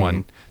make it a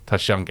 1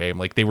 touchdown game.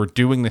 Like, they were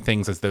doing the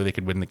things as though they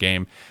could win the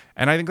game.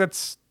 And I think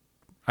that's,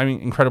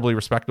 incredibly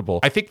respectable.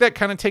 I think that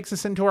kind of takes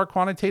us into our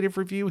quantitative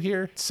review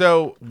here.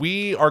 So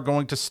we are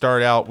going to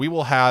start out, we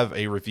will have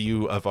a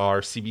review of our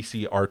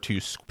CBC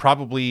R2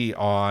 probably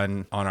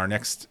on our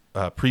next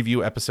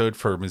preview episode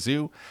for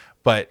Mizzou.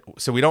 But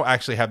so we don't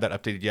actually have that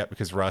updated yet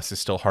because Russ is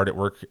still hard at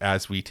work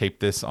as we tape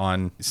this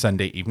on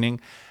Sunday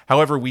evening.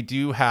 However, we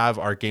do have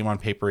our Game on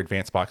Paper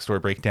advanced box score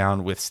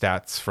breakdown with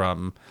stats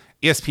from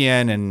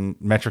ESPN and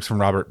metrics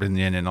from Robert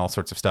Binion and all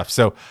sorts of stuff.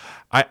 So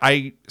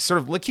I sort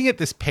of looking at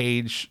this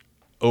page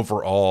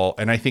overall,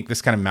 and I think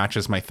this kind of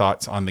matches my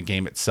thoughts on the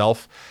game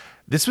itself.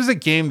 This was a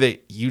game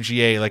that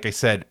UGA, like I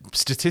said,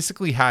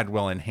 statistically had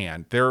well in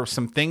hand. There are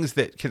some things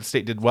that Kent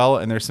State did well,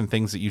 and there's some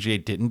things that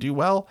UGA didn't do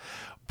well.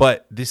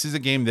 But this is a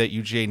game that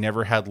UGA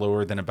never had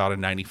lower than about a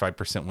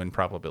 95% win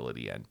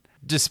probability in.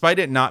 Despite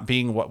it not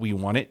being what we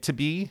want it to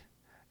be,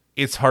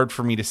 it's hard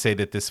for me to say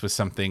that this was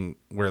something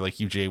where like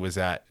UGA was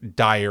at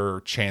dire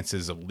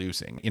chances of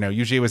losing.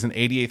 UGA was in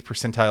 88th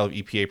percentile of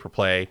EPA per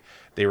play.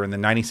 They were in the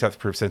 97th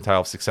percentile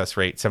of success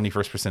rate,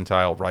 71st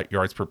percentile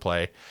yards per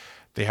play.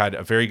 They had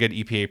a very good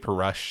EPA per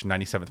rush,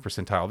 97th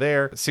percentile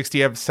there.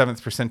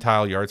 67th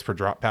percentile yards per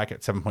drop back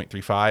at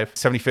 7.35.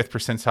 75th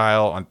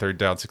percentile on third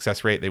down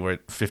success rate. They were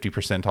at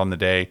 50% on the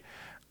day.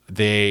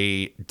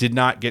 They did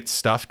not get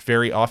stuffed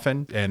very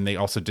often, and they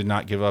also did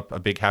not give up a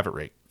big havoc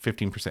rate.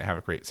 15%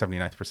 havoc rate,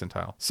 79th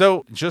percentile.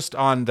 So just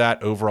on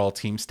that overall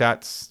team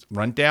stats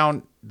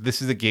rundown,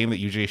 this is a game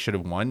that UGA should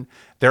have won.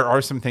 There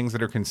are some things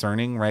that are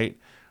concerning, right?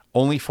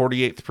 Only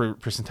 48th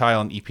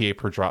percentile in EPA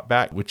per drop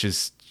back, which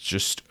is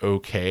just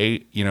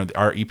okay.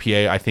 Our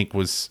EPA, I think,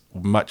 was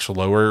much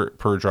lower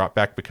per drop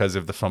back because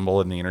of the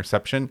fumble and the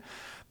interception.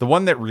 The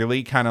one that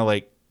really kind of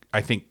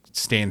I think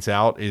stands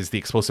out is the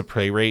explosive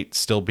play rate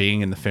still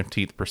being in the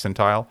 15th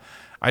percentile.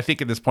 I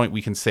think at this point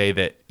we can say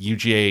that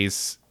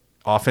UGA's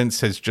offense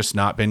has just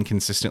not been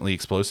consistently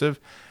explosive.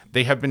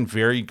 They have been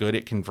very good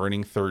at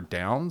converting third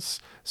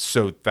downs,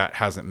 so that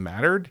hasn't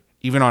mattered.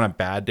 Even on a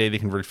bad day, they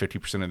converted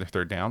 50% of their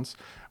third downs.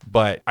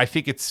 But I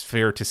think it's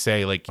fair to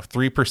say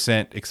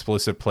 3%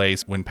 explosive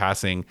plays when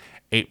passing,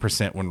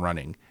 8% when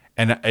running.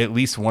 And at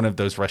least one of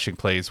those rushing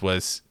plays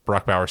was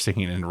Brock Bowers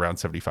sticking in around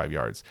 75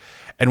 yards.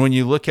 And when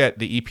you look at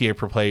the EPA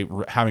per play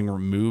having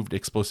removed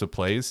explosive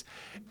plays,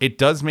 it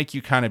does make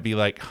you kind of be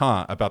like,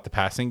 about the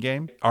passing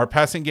game. Our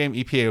passing game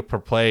EPA per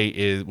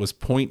play was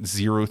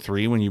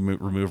 0.03 when you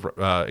remove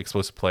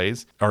explosive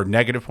plays, or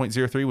negative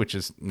 0.03, which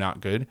is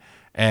not good.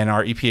 And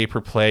our EPA per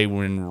play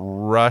when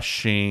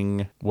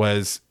rushing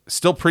was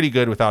still pretty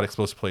good without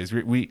explosive plays.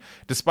 We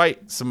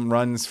despite some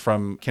runs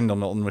from Kendall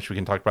Milton, which we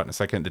can talk about in a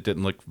second, that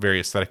didn't look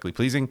very aesthetically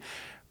pleasing,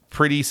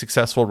 pretty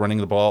successful running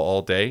the ball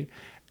all day.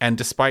 And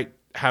despite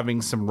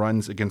having some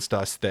runs against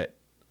us that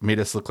made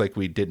us look like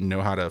we didn't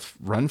know how to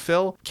run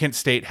fill, Kent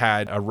State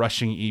had a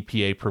rushing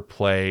EPA per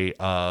play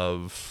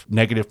of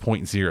negative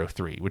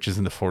 0.03, which is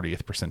in the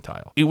 40th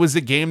percentile. It was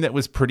a game that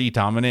was pretty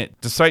dominant,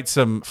 despite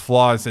some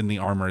flaws in the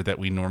armor that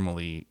we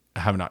normally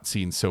have not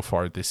seen so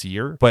far this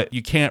year. But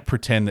you can't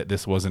pretend that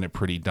this wasn't a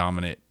pretty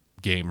dominant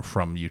game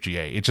from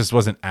UGA. It just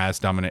wasn't as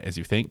dominant as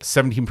you think.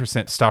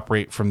 17% stop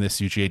rate from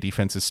this UGA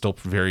defense is still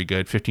very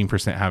good.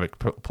 15%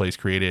 havoc plays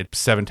created,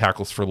 7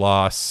 tackles for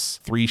loss,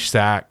 3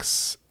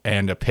 sacks,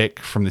 and a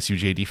pick from this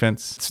UGA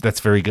defense. So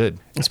that's very good.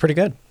 It's pretty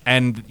good.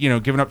 And,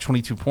 giving up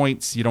 22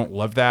 points, you don't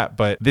love that.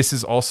 But this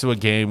is also a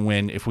game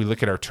when, if we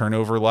look at our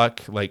turnover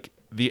luck,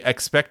 the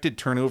expected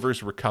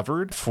turnovers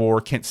recovered for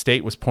Kent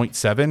State was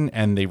 0.7,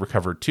 and they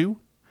recovered 2.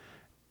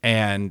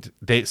 And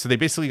they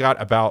basically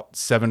got about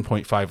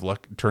 7.5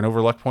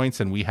 turnover luck points,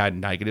 and we had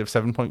negative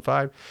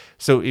 7.5.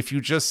 So if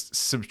you just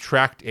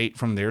subtract 8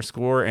 from their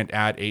score and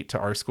add 8 to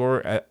our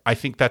score, I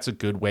think that's a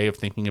good way of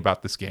thinking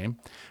about this game,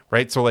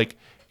 right? So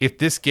if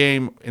this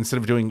game, instead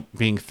of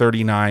being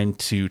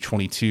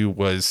 39-22,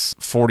 was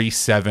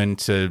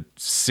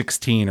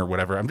 47-16 or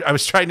whatever, I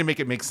was trying to make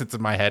it make sense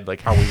in my head,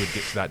 how we would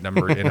get to that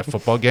number in a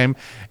football game.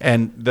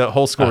 And the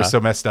whole score is so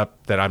messed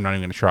up that I'm not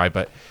even going to try.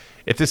 But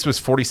if this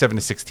was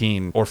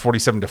 47-16 or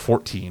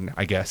 47-14,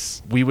 I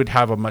guess we would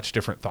have a much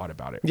different thought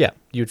about it. Yeah,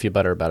 you'd feel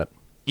better about it.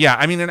 Yeah,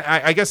 I mean, and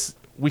I guess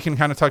we can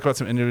kind of talk about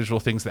some individual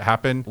things that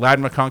happened. Ladd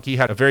McConkey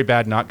had a very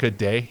bad, not good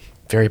day.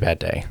 Very bad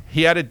day.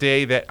 He had a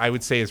day that I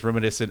would say is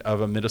reminiscent of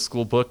a middle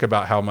school book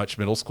about how much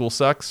middle school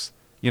sucks.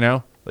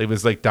 It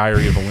was like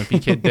Diary of a Wimpy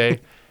Kid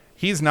day.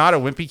 He's not a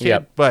wimpy kid,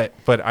 yep. but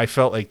I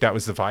felt like that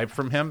was the vibe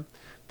from him.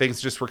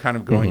 Things just were kind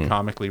of going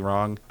comically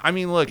wrong. I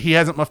mean, look, he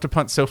hasn't muffed a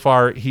punt so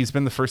far. He's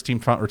been the first team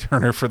punt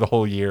returner for the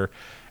whole year.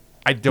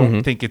 I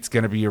don't think it's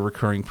going to be a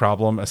recurring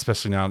problem,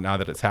 especially now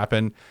that it's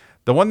happened.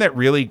 The one that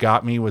really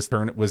got me was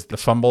the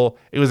fumble.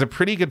 It was a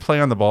pretty good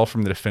play on the ball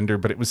from the defender,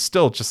 but it was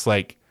still just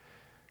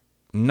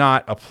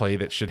not a play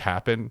that should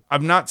happen.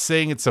 I'm not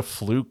saying it's a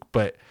fluke,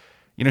 but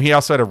he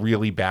also had a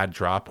really bad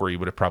drop where he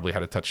would have probably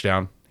had a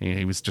touchdown.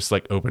 He was just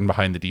open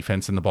behind the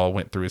defense and the ball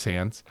went through his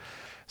hands.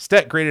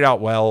 Stet graded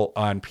out well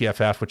on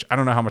PFF, which I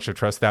don't know how much I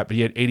trust that, but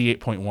he had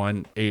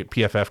 88.1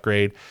 PFF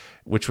grade,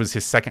 which was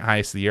his second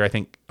highest of the year. I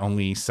think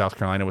only South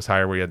Carolina was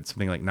higher, where he had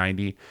something like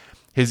 90.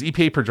 His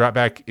EPA per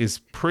dropback is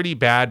pretty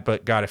bad,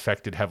 but got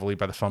affected heavily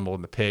by the fumble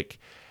and the pick.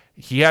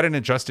 He had an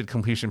adjusted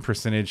completion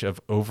percentage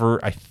of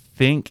over, I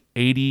think,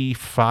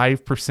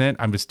 85%.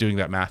 I'm just doing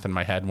that math in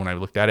my head when I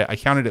looked at it. I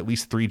counted at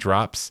least 3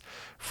 drops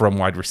from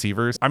wide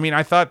receivers. I mean,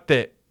 I thought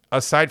that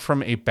aside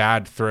from a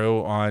bad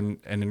throw on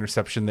an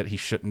interception that he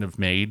shouldn't have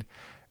made,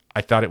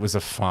 I thought it was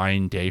a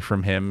fine day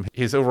from him.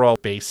 His overall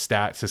base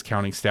stats, his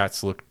counting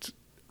stats looked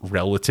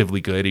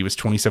relatively good. He was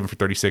 27 for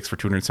 36 for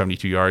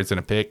 272 yards and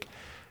a pick.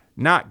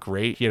 Not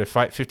great. He had a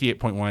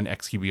 58.1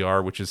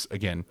 XQBR, which is,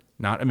 again,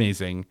 not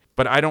amazing.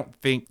 But I don't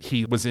think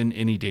he was in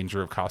any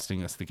danger of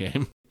costing us the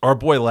game. Our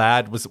boy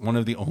Ladd was one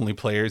of the only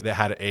players that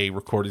had a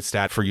recorded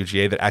stat for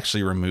UGA that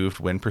actually removed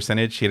win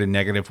percentage. He had a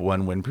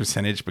 -1 win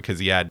percentage because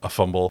he had a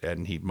fumble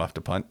and he muffed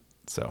a punt.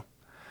 So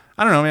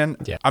I don't know, man.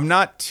 Yeah. I'm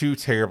not too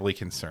terribly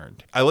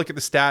concerned. I look at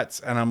the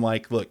stats and I'm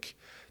like, look,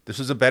 this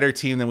was a better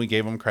team than we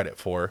gave them credit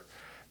for.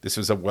 This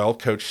was a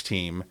well-coached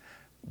team.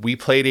 We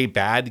played a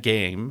bad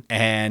game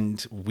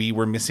and we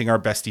were missing our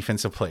best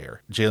defensive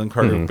player. Jalen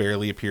Carter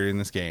barely appeared in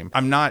this game.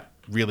 I'm not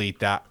really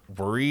that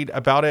worried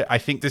about it. I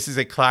think this is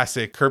a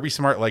classic Kirby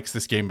Smart likes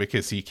this game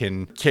because he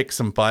can kick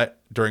some butt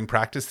during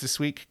practice this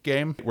week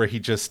game where he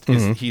just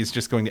he's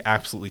just going to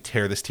absolutely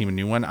tear this team a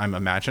new one, I'm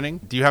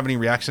imagining. Do you have any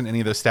reaction to any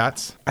of those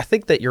stats? I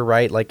think that you're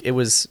right. Like, it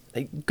was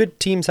good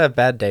teams have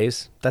bad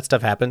days. That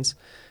stuff happens.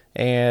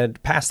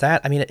 And past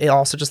that, I mean, it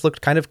also just looked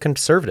kind of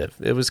conservative.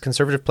 It was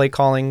conservative play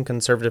calling,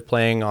 conservative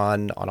playing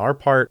on our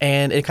part.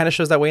 And it kind of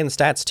shows that way in the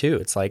stats too.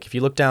 It's like, if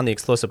you look down the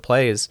explosive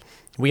plays,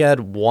 we had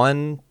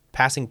 1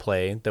 passing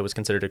play that was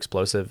considered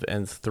explosive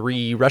and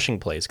 3 rushing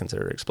plays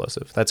considered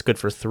explosive. That's good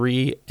for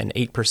 3 and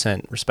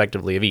 8%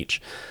 respectively of each.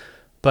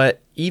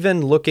 But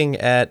even looking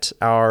at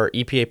our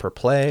EPA per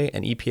play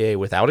and EPA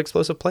without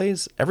explosive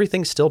plays,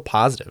 everything's still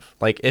positive.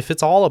 Like, if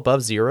it's all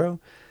above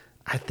 0,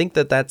 I think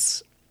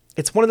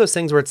it's one of those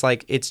things where it's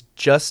like, it's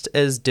just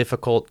as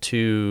difficult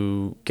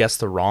to guess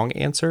the wrong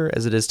answer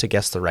as it is to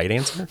guess the right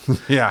answer.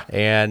 Yeah.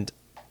 And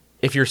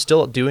if you're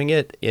still doing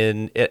it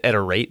at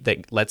a rate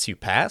that lets you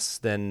pass,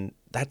 then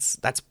that's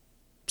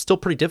still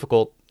pretty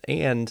difficult,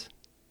 and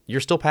you're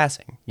still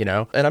passing, you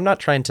know? And I'm not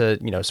trying to,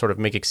 sort of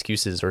make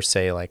excuses or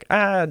say like,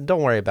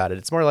 don't worry about it.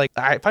 It's more like,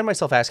 I find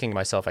myself asking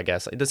myself, I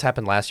guess, this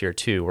happened last year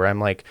too, where I'm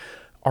like,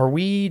 are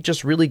we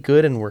just really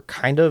good and we're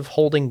kind of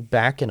holding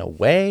back in a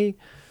way?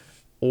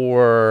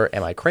 Or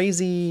am I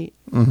crazy?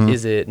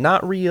 Is it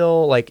not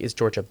real? Like, is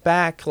Georgia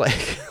back?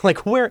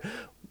 Like where?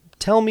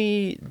 Tell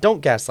me, don't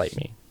gaslight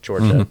me,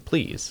 Georgia,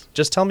 please.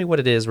 Just tell me what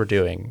it is we're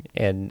doing,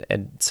 and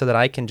so that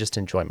I can just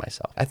enjoy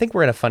myself. I think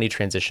we're in a funny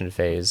transition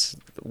phase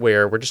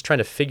where we're just trying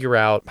to figure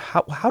out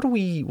what do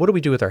we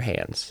do with our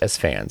hands as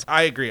fans?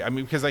 I agree. I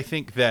mean, because I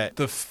think that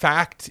the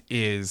fact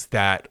is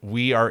that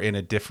we are in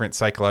a different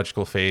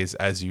psychological phase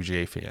as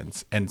UGA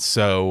fans. And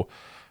so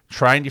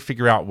trying to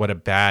figure out what a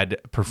bad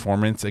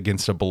performance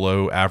against a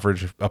below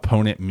average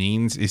opponent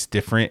means is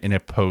different in a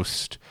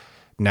post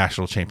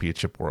national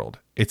championship world.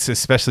 It's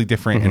especially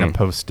different in a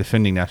post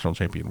defending national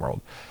champion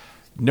world.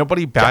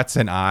 Nobody bats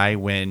an eye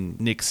when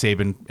Nick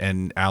Saban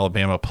and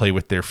Alabama play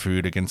with their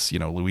food against,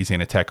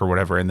 Louisiana Tech or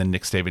whatever. And then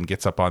Nick Saban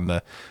gets up on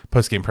the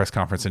post game press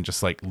conference and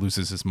just like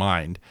loses his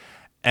mind.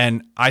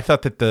 And I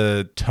thought that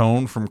the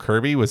tone from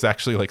Kirby was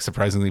actually like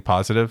surprisingly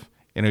positive.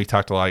 He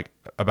talked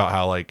about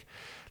how like,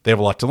 they have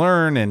a lot to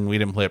learn and we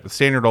didn't play up the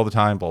standard all the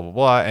time, blah, blah,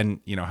 blah. And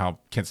how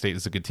Kent State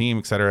is a good team,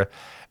 et cetera.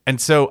 And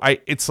so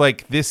it's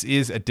like, this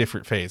is a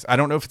different phase. I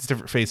don't know if it's a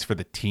different phase for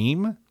the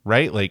team,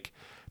 right? Like,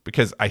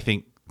 because I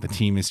think the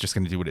team is just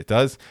going to do what it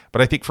does.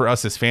 But I think for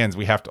us as fans,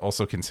 we have to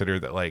also consider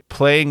that like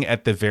playing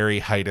at the very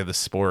height of the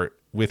sport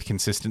with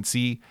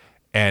consistency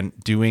and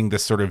doing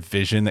this sort of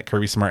vision that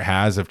Kirby Smart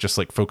has of just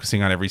like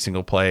focusing on every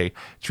single play,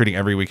 treating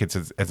every week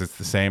as it's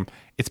the same.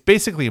 It's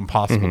basically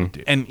impossible to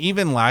do. And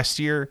even last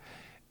year,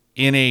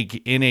 in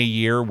a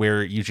year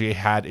where UGA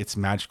had its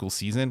magical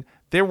season,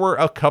 there were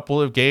a couple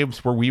of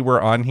games where we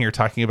were on here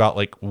talking about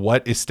like,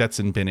 what is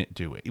Stetson Bennett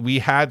doing? We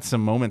had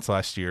some moments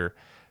last year,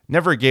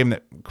 never a game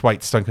that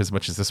quite stunk as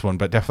much as this one,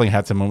 but definitely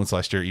had some moments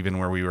last year, even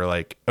where we were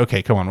like,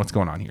 okay, come on, what's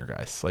going on here,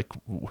 guys? Like,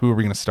 who are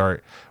we going to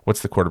start?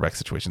 What's the quarterback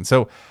situation?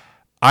 So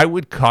I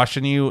would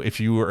caution you, if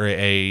you are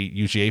a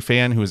UGA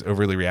fan who is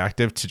overly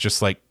reactive, to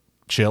just like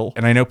chill.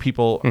 And I know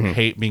people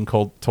hate being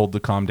told to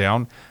calm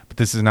down, but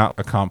this is not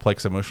a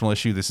complex emotional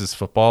issue. This is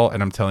football,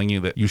 and I'm telling you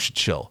that you should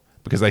chill,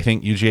 because I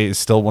think UGA is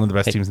still one of the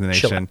best teams in the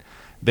nation.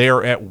 They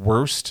are at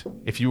worst,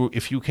 if you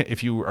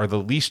are the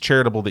least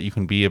charitable that you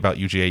can be about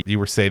UGA, you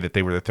would say that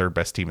they were the 3rd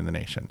best team in the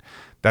nation.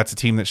 That's a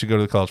team that should go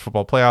to the college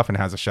football playoff and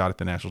has a shot at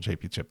the national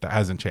championship. That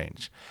hasn't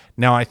changed.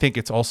 Now, I think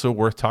it's also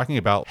worth talking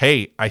about,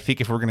 hey, I think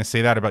if we're going to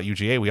say that about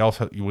UGA, we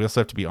also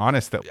have to be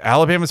honest that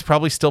Alabama's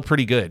probably still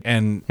pretty good.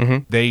 And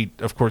they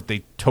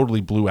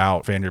totally blew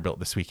out Vanderbilt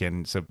this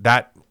weekend. So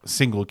that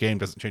single game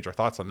doesn't change our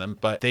thoughts on them,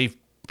 but they've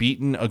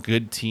beaten a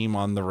good team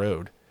on the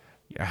road.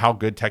 How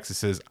good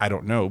Texas is, I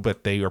don't know,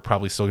 but they are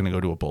probably still going to go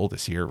to a bowl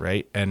this year,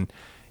 right? And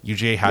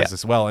UGA has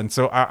as well. And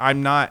so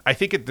I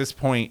think at this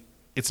point,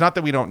 it's not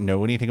that we don't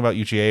know anything about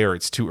UGA or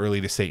it's too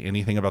early to say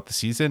anything about the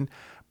season,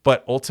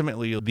 but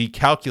ultimately the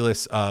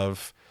calculus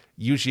of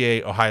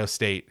UGA, Ohio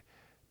State,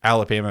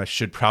 Alabama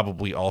should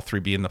probably all 3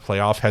 be in the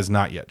playoff has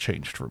not yet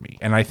changed for me.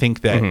 And I think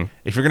that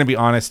if you're going to be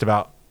honest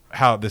about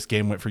how this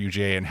game went for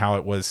UGA and how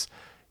it was,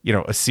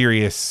 there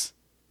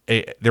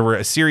were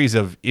a series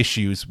of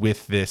issues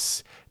with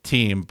this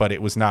team, but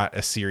it was not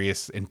a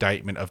serious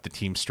indictment of the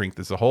team's strength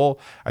as a whole.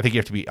 I think you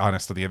have to be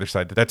honest on the other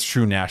side that that's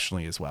true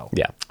nationally as well.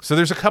 Yeah. So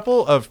there's a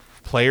couple of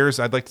players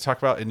I'd like to talk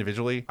about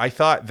individually. I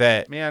thought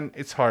that, man,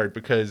 it's hard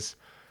because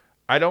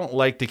I don't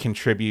like to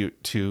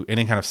contribute to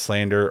any kind of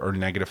slander or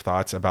negative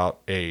thoughts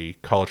about a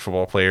college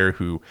football player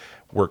who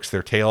works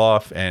their tail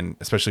off, and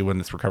especially when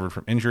it's recovered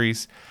from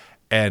injuries.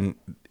 And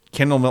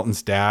Kendall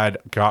Milton's dad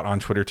got on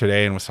Twitter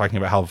today and was talking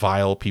about how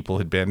vile people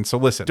had been. So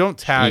listen, don't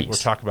tag or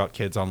talk about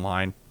kids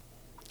online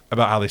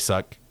about how they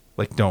suck.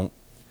 Like, don't.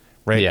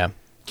 Right? Yeah.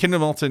 Kendall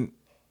Milton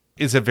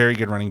is a very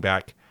good running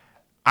back.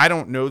 I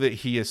don't know that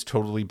he is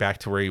totally back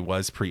to where he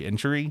was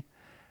pre-injury.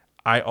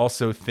 I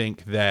also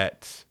think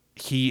that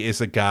he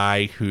is a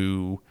guy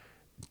who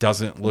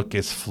doesn't look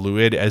as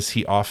fluid as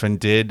he often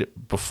did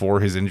before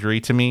his injury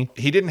to me.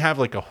 He didn't have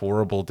like a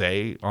horrible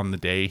day on the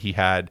day. He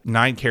had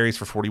 9 carries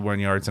for 41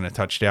 yards and a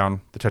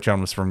touchdown. The touchdown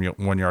was from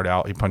 1 yard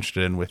out. He punched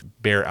it in with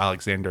Bear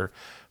Alexander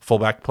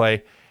fullback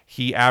play.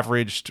 He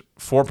averaged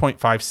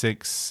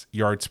 4.56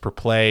 yards per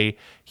play.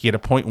 He had a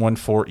 0.14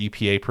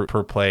 EPA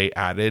per play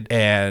added,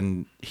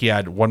 and he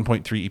had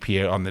 1.3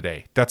 EPA on the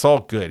day. That's all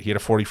good. He had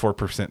a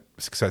 44%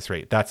 success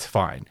rate. That's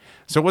fine.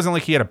 So it wasn't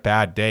like he had a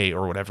bad day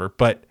or whatever,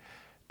 but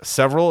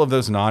several of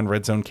those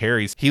non-red zone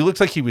carries, he looked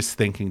like he was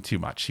thinking too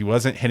much. He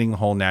wasn't hitting the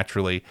hole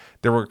naturally.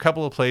 There were a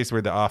couple of plays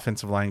where the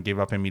offensive line gave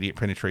up immediate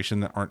penetration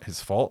that aren't his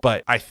fault,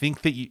 but I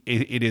think that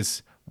it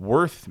is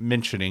worth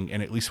mentioning,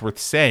 and at least worth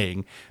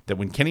saying, that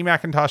when Kenny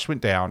McIntosh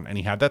went down and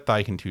he had that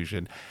thigh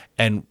contusion,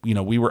 and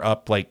we were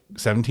up like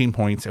 17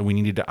 points and we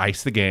needed to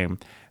ice the game,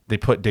 they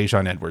put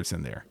Daijun Edwards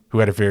in there, who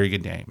had a very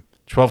good game.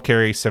 12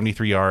 carries,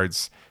 73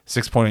 yards,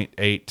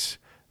 6.8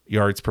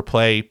 yards per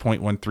play,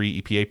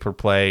 0.13 EPA per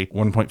play,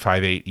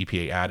 1.58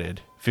 EPA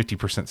added,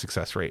 50%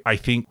 success rate. I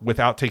think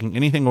without taking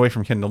anything away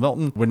from Kendall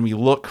Milton, when we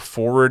look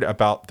forward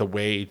about the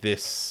way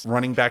this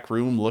running back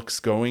room looks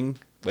going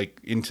like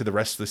into the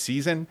rest of the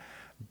season,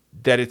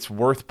 that it's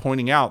worth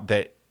pointing out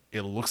that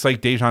it looks like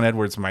Daijun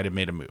Edwards might have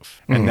made a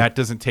move. And that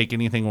doesn't take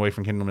anything away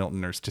from Kendall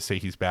Milton or to say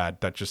he's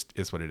bad. That just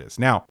is what it is.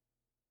 Now,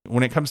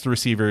 when it comes to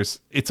receivers,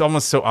 it's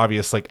almost so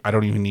obvious, like I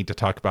don't even need to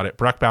talk about it.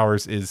 Brock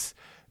Bowers is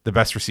the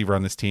best receiver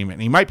on this team,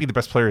 and he might be the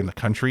best player in the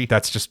country.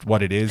 That's just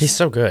what it is. He's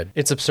so good.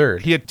 It's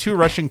absurd. He had 2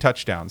 rushing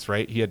touchdowns,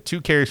 right? He had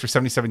 2 carries for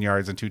 77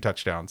 yards and 2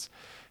 touchdowns.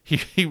 He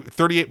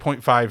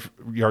 38.5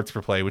 yards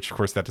per play, which of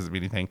course that doesn't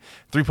mean anything.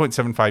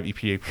 3.75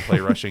 EPA per play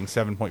rushing,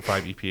 7.5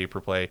 EPA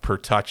per play per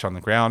touch on the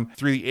ground.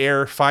 Through the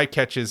air, 5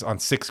 catches on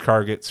 6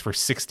 targets for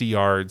 60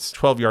 yards,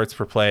 12 yards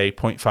per play,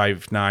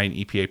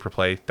 0.59 EPA per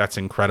play. That's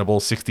incredible.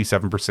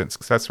 67%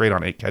 success rate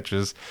on 8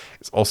 catches.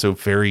 It's also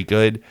very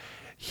good.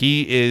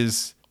 He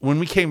is, when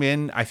we came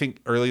in, I think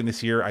early in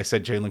this year, I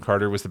said Jalen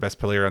Carter was the best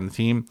player on the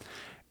team.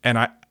 And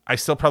I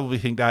still probably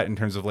think that in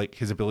terms of like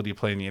his ability to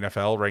play in the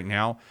NFL right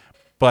now.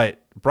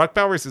 But Brock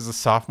Bowers is a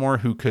sophomore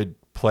who could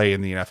play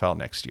in the NFL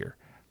next year.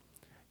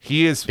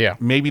 He is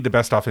maybe the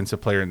best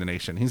offensive player in the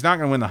nation. He's not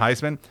going to win the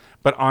Heisman,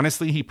 but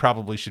honestly, he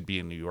probably should be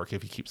in New York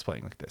if he keeps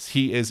playing like this.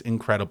 He is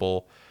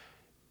incredible.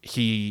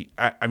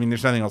 I mean,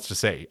 there's nothing else to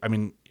say. I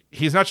mean,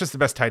 he's not just the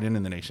best tight end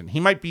in the nation. He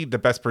might be the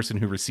best person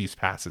who receives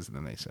passes in the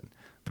nation.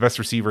 The best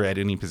receiver at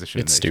any position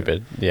in the nation. It's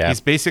stupid. Yeah.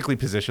 He's basically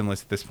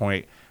positionless at this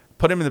point.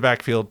 Put him in the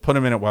backfield. Put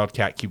him in at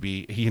Wildcat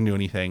QB. He can do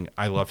anything.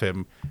 I love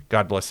him.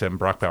 God bless him.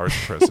 Brock Bowers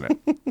is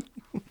president.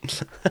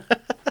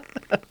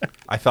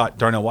 I thought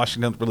Darnell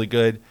Washington was really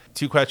good.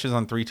 2 catches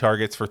on 3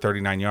 targets for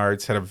 39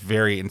 yards. Had a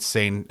very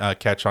insane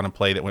catch on a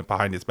play that went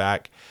behind his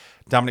back.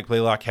 Dominic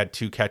Blaylock had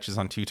 2 catches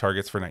on 2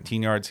 targets for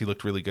 19 yards. He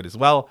looked really good as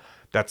well.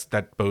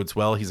 That bodes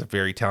well. He's a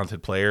very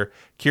talented player.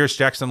 Kyrus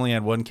Jackson only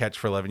had 1 catch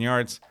for 11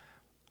 yards.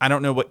 I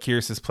don't know what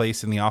Kyrus's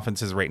place in the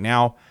offense is right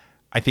now.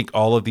 I think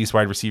all of these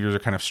wide receivers are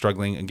kind of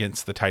struggling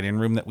against the tight end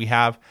room that we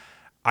have.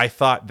 I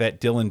thought that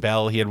Dylan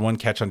Bell, he had 1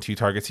 catch on 2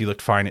 targets. He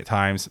looked fine at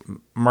times.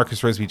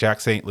 Marcus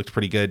Roseby-Jacksaint looked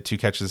pretty good. 2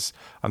 catches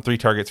on 3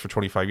 targets for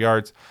 25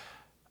 yards.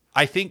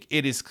 I think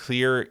it is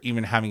clear,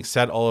 even having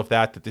said all of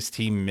that this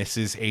team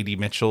misses A.D.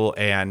 Mitchell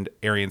and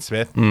Arian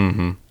Smith.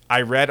 Mm-hmm.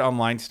 I read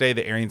online today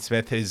that Arian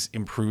Smith is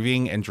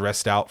improving and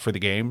dressed out for the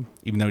game,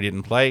 even though he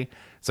didn't play.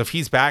 So if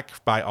he's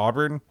back by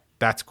Auburn,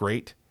 that's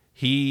great.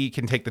 He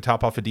can take the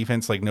top off of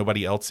defense like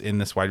nobody else in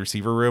this wide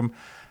receiver room.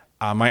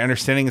 My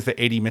understanding is that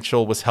A.D.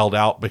 Mitchell was held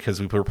out because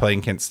we were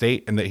playing Kent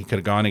State and that he could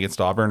have gone against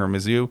Auburn or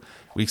Mizzou.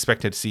 We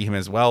expected to see him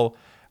as well.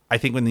 I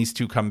think when these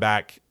two come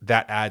back,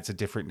 that adds a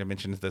different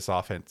dimension to this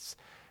offense.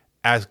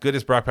 As good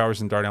as Brock Bowers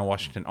and Darnell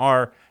Washington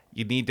are,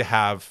 you need to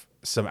have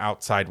some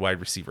outside wide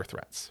receiver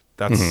threats.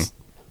 That's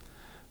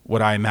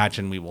what I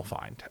imagine we will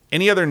find.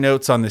 Any other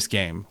notes on this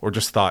game or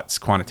just thoughts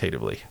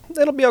quantitatively?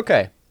 It'll be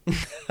okay.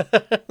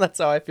 That's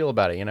how I feel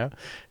about it, you know?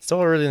 It's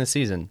still early in the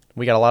season.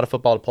 We got a lot of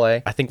football to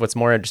play. I think what's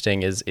more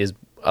interesting is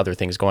other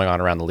things going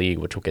on around the league,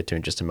 which we'll get to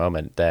in just a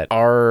moment, that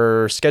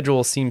our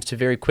schedule seems to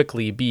very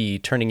quickly be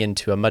turning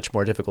into a much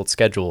more difficult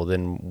schedule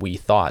than we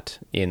thought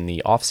in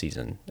the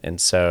offseason. And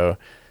so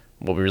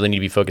what we really need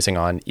to be focusing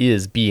on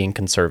is being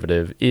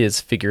conservative, is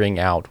figuring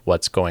out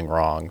what's going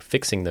wrong,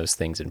 fixing those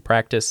things in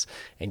practice,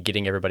 and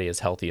getting everybody as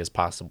healthy as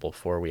possible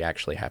before we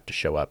actually have to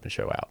show up and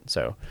show out.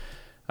 So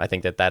I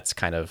think that's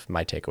kind of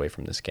my takeaway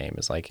from this game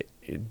is like,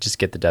 just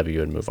get the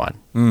W and move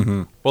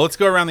on. Well, let's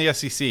go around the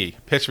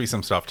SEC. Pitch me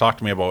some stuff. Talk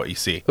to me about what you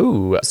see.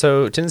 Ooh,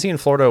 so Tennessee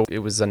and Florida, it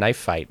was a knife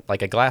fight,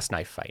 like a glass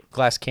knife fight,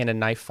 glass cannon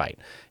knife fight.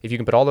 If you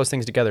can put all those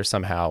things together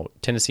somehow,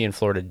 Tennessee and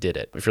Florida did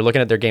it. If you're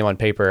looking at their game on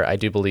paper, I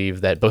do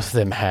believe that both of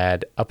them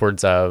had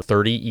upwards of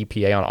 30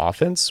 EPA on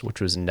offense,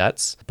 which was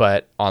nuts.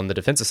 But on the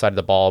defensive side of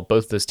the ball,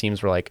 both those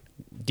teams were like,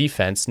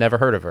 defense, never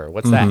heard of her.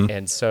 What's that?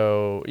 And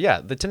so,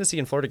 yeah, the Tennessee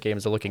and Florida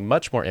games are looking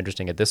much more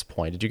interesting at this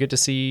point. Did you get to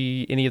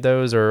see any of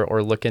those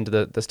or look into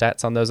the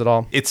stats on those at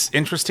all? It's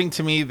interesting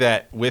to me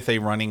that with a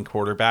running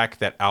quarterback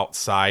that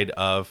outside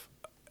of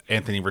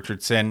Anthony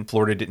Richardson,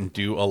 Florida didn't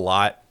do a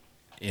lot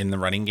in the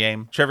running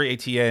game. Trevor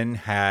Etienne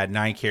had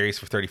 9 carries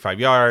for 35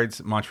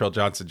 yards. Montreal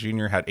Johnson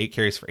Jr. had 8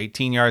 carries for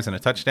 18 yards and a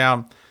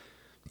touchdown.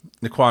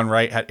 Naquan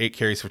Wright had 8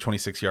 carries for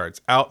 26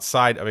 yards.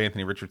 Outside of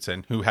Anthony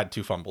Richardson, who had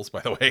 2 fumbles,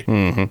 by the way,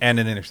 and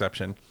an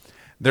interception,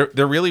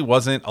 there really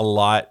wasn't a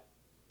lot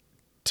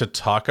to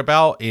talk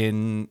about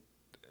in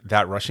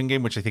that rushing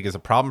game, which I think is a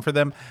problem for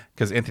them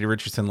because Anthony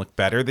Richardson looked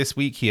better this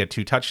week. He had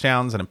 2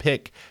 touchdowns and a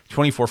pick,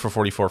 24 for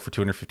 44 for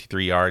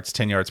 253 yards,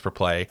 10 yards per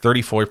play,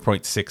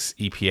 34.6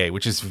 EPA,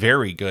 which is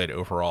very good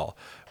overall.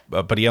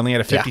 But he only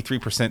had a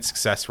 53%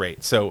 success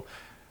rate. So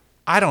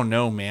I don't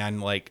know, man.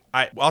 Like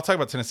I'll talk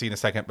about Tennessee in a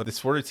second, but this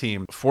Florida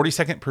team,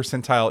 42nd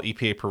percentile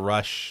EPA per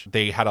rush.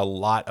 They had a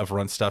lot of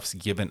run stuffs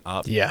given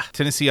up. Yeah.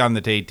 Tennessee on the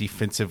day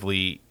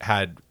defensively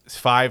had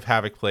 5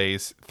 havoc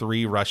plays,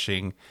 3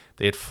 rushing.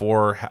 They had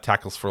 4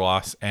 tackles for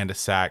loss and a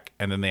sack,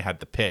 and then they had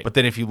the pick. But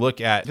then if you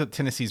look at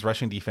Tennessee's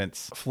rushing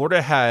defense,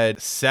 Florida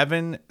had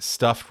 7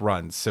 stuffed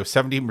runs. So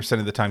 17%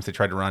 of the times they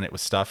tried to run, it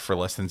was stuffed for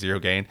less than 0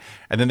 gain.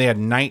 And then they had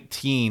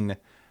 19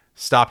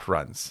 stopped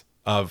runs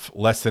of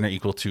less than or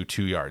equal to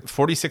 2 yards.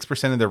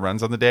 46% of their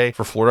runs on the day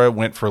for Florida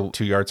went for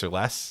 2 yards or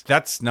less.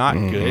 That's not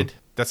good.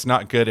 That's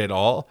not good at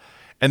all.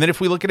 And then if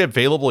we look at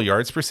available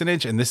yards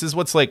percentage, and this is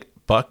what's like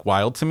buck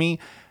wild to me,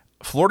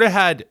 Florida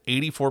had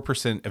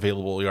 84%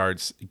 available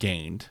yards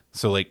gained.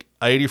 So like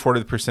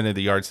 84% of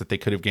the yards that they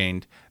could have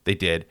gained, they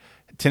did.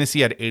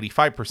 Tennessee had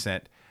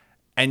 85%.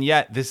 And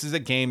yet this is a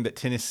game that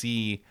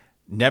Tennessee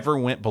never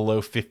went below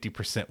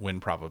 50% win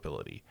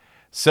probability.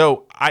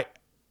 So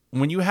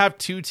when you have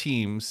 2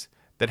 teams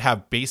that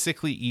have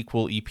basically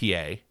equal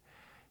EPA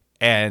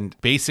and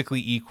basically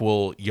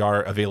equal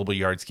available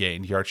yards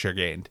gained, yard share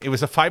gained, it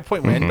was a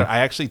 5-point win, but I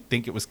actually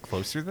think it was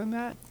closer than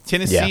that.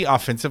 Tennessee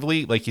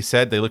offensively, like you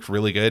said, they looked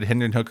really good.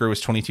 Hendon Hooker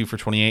was 22 for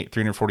 28,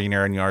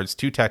 349 yards,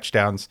 2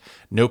 touchdowns,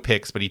 no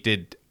picks, but he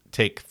did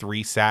take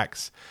 3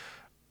 sacks.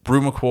 Brew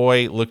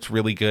McCoy looked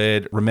really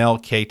good. Ramel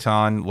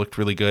Caton looked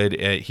really good.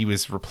 He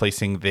was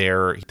replacing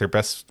their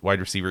best wide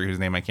receiver, whose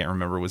name I can't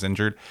remember, was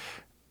injured.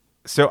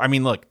 So, I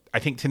mean, look, I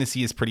think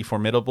Tennessee is pretty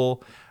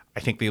formidable. I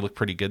think they look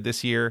pretty good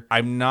this year.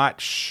 I'm not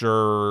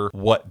sure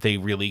what they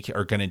really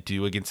are going to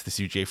do against this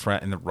UJ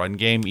front in the run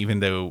game,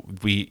 even though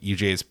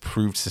UJ has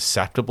proved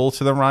susceptible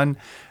to the run.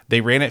 They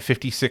ran it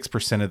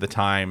 56% of the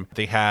time.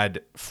 They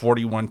had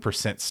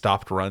 41%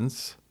 stopped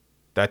runs.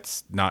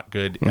 That's not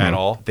good at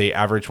all. They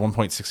averaged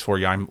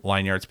 1.64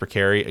 line yards per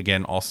carry.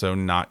 Again, also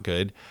not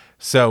good.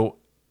 So,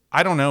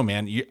 I don't know,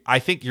 man. I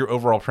think your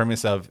overall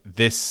premise of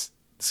this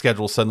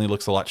schedule suddenly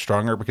looks a lot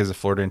stronger because of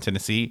Florida and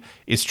Tennessee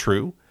is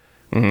true,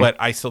 but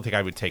I still think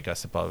I would take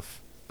us above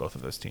both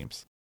of those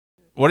teams.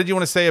 What did you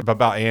want to say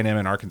about A&M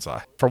and Arkansas?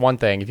 For one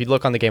thing, if you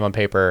look on the game on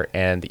paper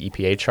and the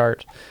EPA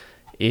chart,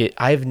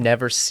 I've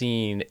never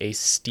seen a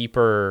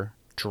steeper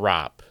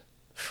drop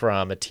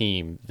from a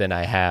team than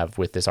I have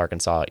with this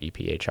Arkansas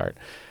EPA chart.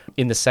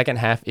 In the second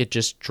half, it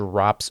just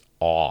drops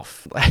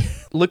off.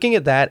 Looking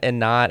at that and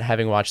not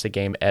having watched the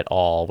game at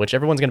all, which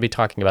everyone's going to be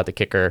talking about the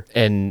kicker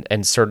and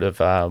sort of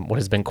what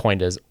has been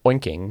coined as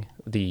oinking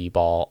the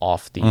ball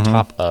off the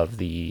top of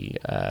the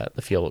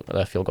field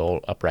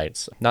goal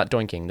uprights. Not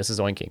doinking. This is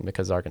oinking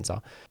because of Arkansas.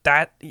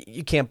 That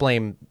you can't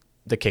blame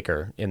the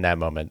kicker in that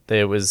moment.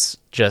 It was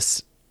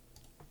just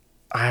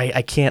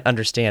I can't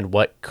understand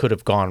what could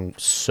have gone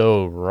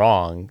so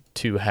wrong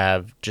to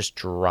have just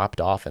dropped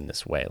off in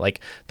this way.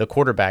 Like the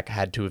quarterback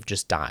had to have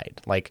just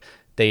died. Like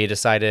they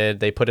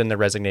decided, they put in the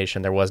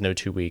resignation. There was no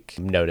 2-week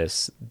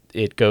notice.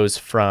 It goes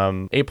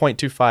from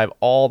 8.25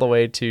 all the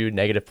way to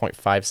negative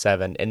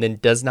 0.57 and then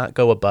does not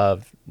go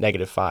above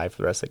 -5 for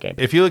the rest of the game.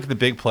 If you look at the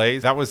big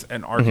plays, that was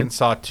an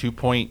Arkansas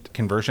 2-point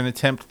conversion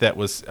attempt that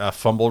was a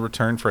fumble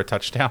return for a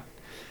touchdown.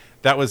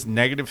 That was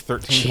negative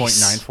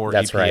 13.94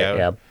 That's EPO. right,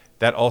 yeah.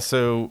 That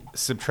also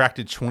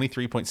subtracted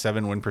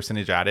 23.7 win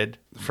percentage added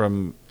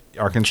from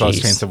Arkansas's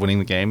chance of winning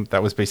the game.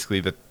 That was basically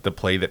the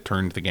play that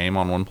turned the game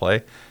on one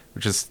play,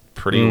 which is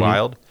pretty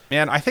wild.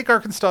 Man, I think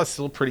Arkansas is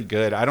still pretty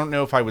good. I don't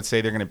know if I would say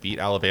they're going to beat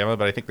Alabama,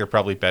 but I think they're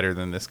probably better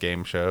than this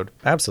game showed.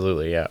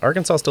 Absolutely, yeah.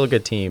 Arkansas is still a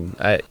good team.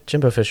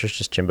 Jimbo Fisher's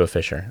just Jimbo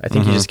Fisher. I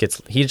think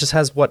he just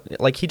has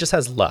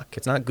luck.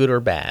 It's not good or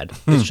bad.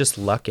 It's just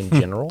luck in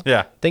general.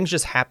 Yeah. Things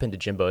just happen to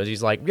Jimbo.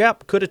 He's like,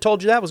 yep, could have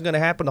told you that was going to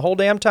happen the whole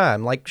damn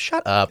time. Like,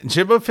 shut up.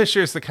 Jimbo Fisher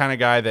is the kind of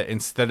guy that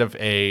instead of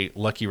a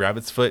lucky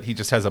rabbit's foot, he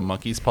just has a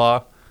monkey's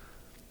paw.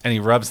 And he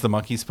rubs the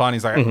monkey's paw and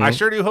he's like, I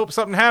sure do hope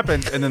something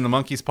happens. And then the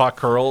monkey's paw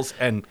curls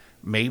and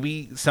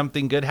maybe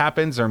something good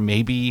happens, or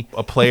maybe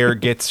a player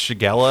gets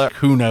Shigella.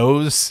 Who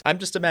knows? I'm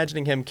just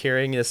imagining him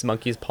carrying this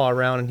monkey's paw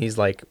around, and he's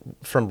like,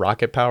 from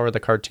Rocket Power, the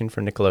cartoon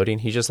from Nickelodeon,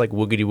 he's just like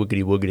woogity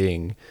woogity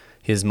woogitying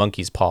his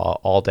monkey's paw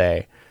all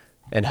day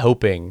and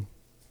hoping,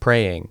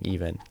 praying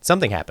even,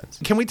 something happens.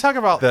 Can we talk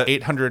about the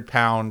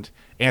 800-pound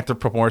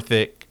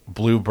anthropomorphic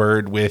blue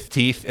bird with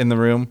teeth in the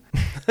room?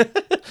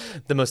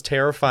 The most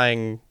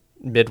terrifying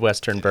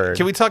Midwestern bird.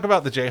 Can we talk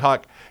about the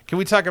Jayhawk? Can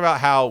we talk about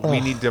how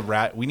we need to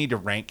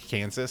rank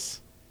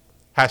Kansas?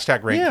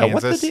 Hashtag rank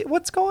Kansas.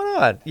 What's going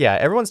on? Yeah,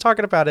 everyone's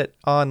talking about it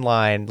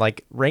online.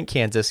 Like, rank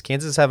Kansas.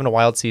 Kansas is having a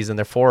wild season.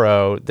 They're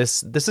 4-0.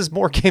 This is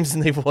more games than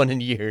they've won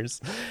in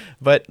years.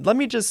 But let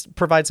me just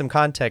provide some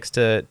context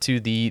to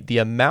the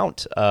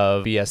amount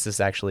of BS this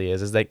actually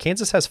is that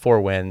Kansas has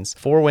 4 wins.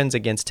 4 wins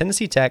against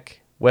Tennessee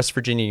Tech, West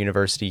Virginia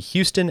University,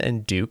 Houston,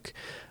 and Duke.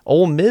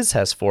 Ole Miss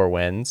has 4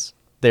 wins.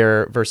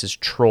 They're versus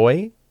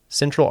Troy,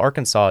 Central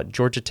Arkansas,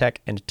 Georgia Tech,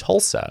 and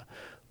Tulsa.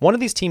 One of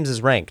these teams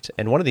is ranked,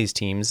 and one of these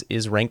teams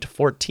is ranked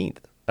 14th,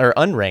 or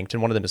unranked,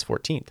 and one of them is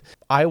 14th.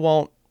 I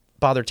won't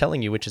bother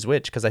telling you which is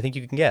which, because I think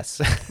you can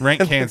guess.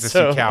 Rank Kansas,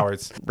 you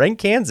cowards. Rank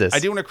Kansas. I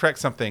do want to correct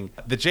something.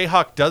 The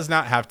Jayhawk does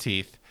not have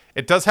teeth.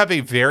 It does have a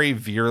very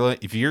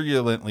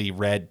virulently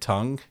red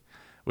tongue,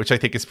 which I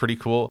think is pretty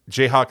cool.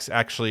 Jayhawks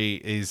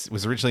actually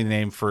was originally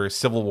named for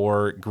Civil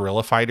War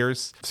guerrilla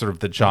fighters, sort of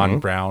the John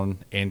Brown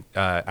and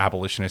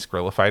abolitionist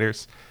guerrilla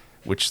fighters,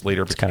 which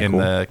later became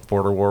the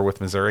border war with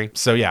Missouri.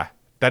 So yeah,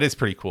 that is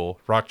pretty cool.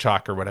 Rock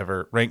chalk or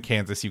whatever. Rank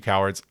Kansas, you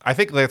cowards. I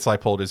think Lance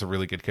Leipold is a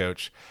really good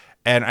coach,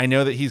 and I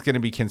know that he's going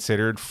to be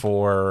considered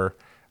for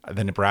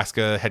the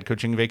Nebraska head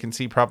coaching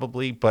vacancy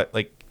probably, but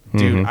like,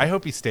 dude, I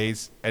hope he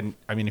stays. And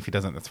I mean, if he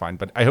doesn't, that's fine.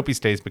 But I hope he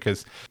stays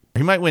because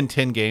he might win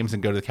 10 games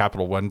and go to the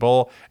Capital One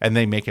Bowl, and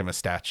they make him a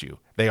statue.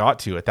 They ought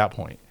to at that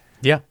point.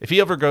 Yeah. If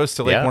he ever goes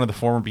to like one of the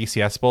former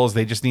BCS bowls,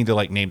 they just need to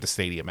like name the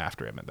stadium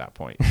after him at that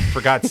point.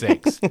 For God's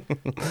sakes.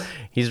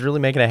 He's really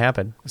making it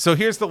happen. So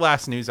here's the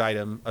last news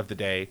item of the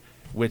day,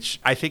 which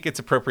I think it's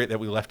appropriate that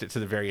we left it to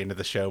the very end of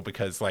the show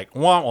because like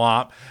womp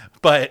womp.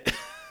 But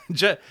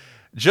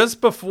just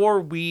before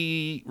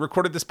we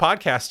recorded this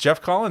podcast,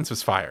 Jeff Collins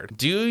was fired.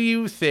 Do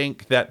you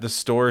think that the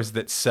stores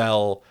that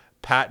sell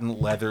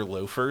patent leather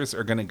loafers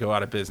are going to go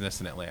out of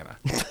business in Atlanta?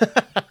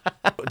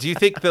 Do you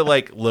think the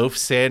like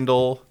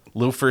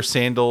loafer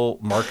sandal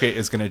market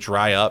is going to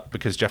dry up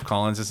because Jeff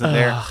Collins isn't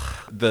there?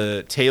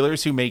 The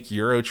tailors who make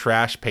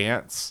Eurotrash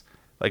pants,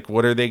 like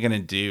what are they going to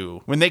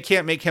do? When they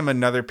can't make him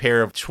another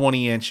pair of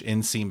 20-inch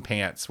inseam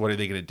pants, what are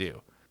they going to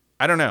do?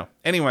 I don't know.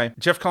 Anyway,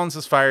 Jeff Collins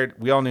was fired.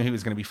 We all knew he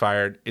was going to be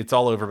fired. It's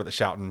all over but the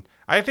shouting.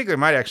 I think they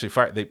might actually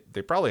fire. They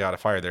probably ought to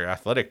fire their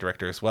athletic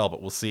director as well,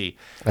 but we'll see.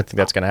 I think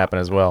that's going to happen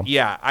as well.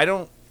 Yeah, I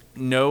don't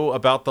know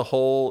about the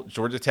whole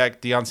Georgia Tech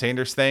Deion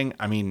Sanders thing.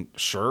 I mean,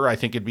 sure, I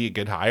think it'd be a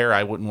good hire.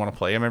 I wouldn't want to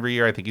play him every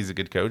year. I think he's a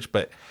good coach.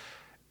 But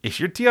if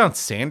you're Deion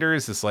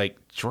Sanders, is like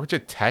Georgia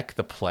Tech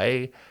the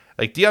play?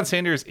 Like Deion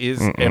Sanders is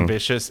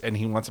ambitious and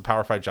he wants a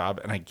Power 5 job,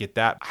 and I get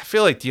that. I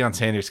feel like Deion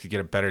Sanders could get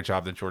a better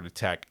job than Georgia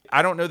Tech.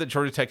 I don't know that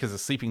Georgia Tech is a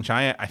sleeping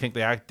giant. I think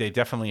they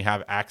definitely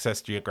have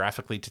access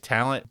geographically to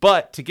talent,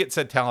 but to get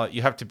said talent,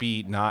 you have to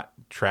be not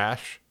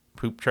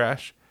poop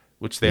trash,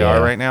 which they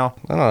are right now.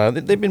 I don't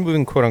know. They've been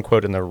moving quote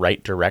unquote in the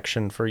right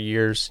direction for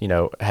years, you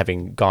know,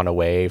 having gone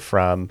away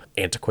from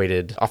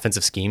antiquated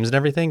offensive schemes and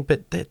everything.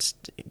 But that's,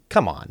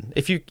 come on.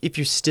 If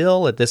you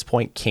still at this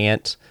point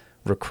can't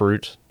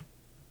recruit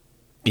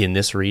in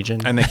this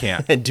region, and they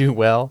can't and do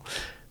well,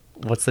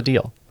 what's the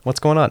deal? What's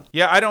going on?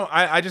 Yeah,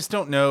 I just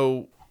don't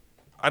know.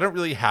 I don't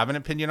really have an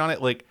opinion on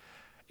it. Like,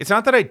 it's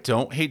not that I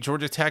don't hate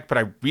Georgia Tech, but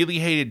I really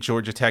hated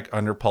Georgia Tech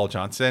under Paul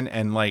Johnson,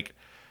 and like,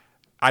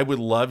 I would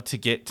love to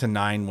get to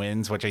 9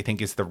 wins, which I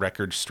think is the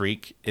record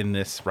streak in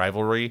this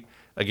rivalry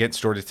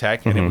against Georgia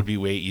Tech, and it would be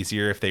way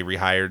easier if they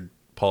rehired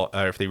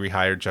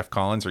Jeff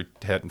Collins or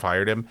hadn't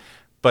fired him.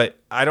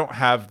 But I don't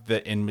have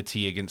the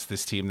enmity against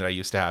this team that I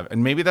used to have,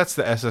 and maybe that's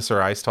the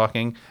SSRIs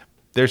talking.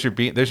 There's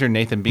your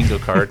Nathan bingo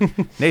card.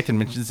 Nathan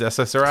mentions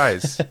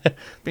SSRIs,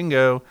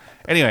 bingo.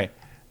 Anyway,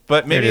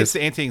 but maybe it's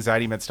the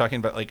anti-anxiety meds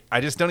talking. But like, I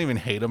just don't even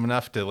hate them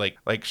enough to like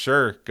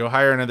sure, go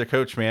hire another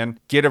coach, man.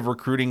 Get a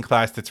recruiting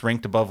class that's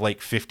ranked above like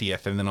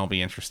 50th, and then I'll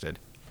be interested.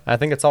 I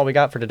think that's all we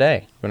got for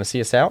today. Want to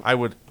see us out? I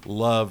would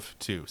love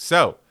to.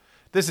 So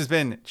this has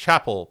been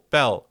Chapel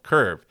Bell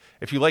Curve.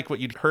 If you like what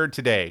you heard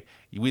today,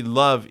 we'd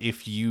love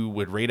if you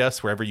would rate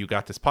us wherever you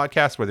got this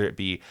podcast, whether it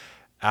be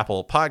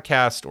Apple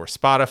Podcast or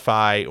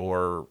Spotify,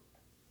 or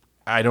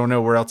I don't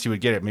know where else you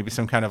would get it. Maybe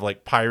some kind of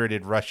like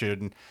pirated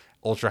Russian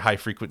ultra high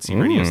frequency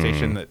radio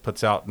station that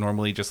puts out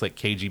normally just like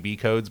KGB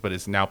codes, but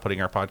is now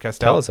putting our podcast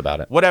out. Tell us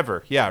about it.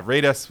 Whatever. Yeah.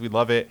 Rate us. We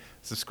love it.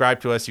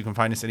 Subscribe to us. You can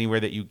find us anywhere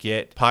that you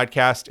get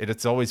podcast. And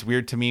it's always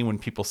weird to me when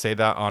people say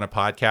that on a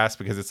podcast,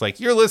 because it's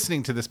like, you're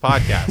listening to this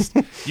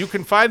podcast. You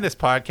can find this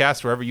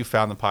podcast wherever you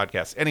found the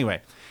podcast.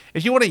 Anyway,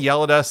 if you want to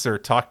yell at us or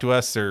talk to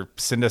us or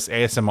send us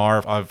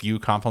ASMR of you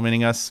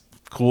complimenting us,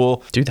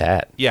 cool. Do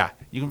that. Yeah.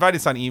 You can find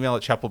us on email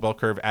at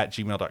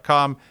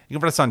chapelbellcurve@gmail.com. You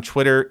can find us on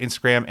Twitter,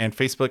 Instagram, and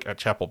Facebook at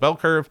Chapel Bell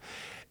Curve.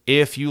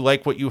 If you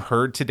like what you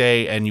heard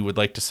today and you would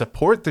like to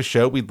support the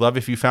show, we'd love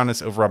if you found us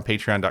over on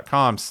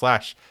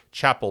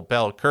patreon.com/Chapel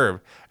Bell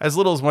Curve. As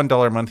little as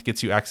 $1 a month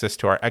gets you access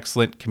to our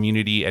excellent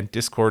community and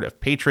Discord of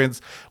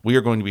patrons. We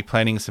are going to be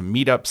planning some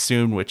meetups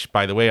soon, which,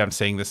 by the way, I'm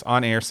saying this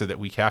on air so that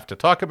we have to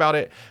talk about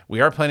it.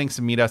 We are planning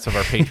some meetups of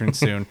our patrons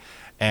soon.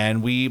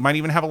 And we might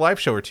even have a live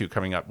show or two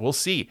coming up. We'll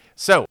see.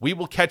 So we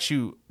will catch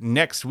you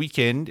next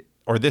weekend,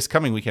 or this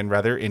coming weekend,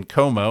 rather, in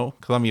Como,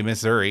 Columbia,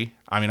 Missouri.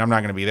 I mean, I'm not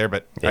going to be there,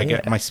 but I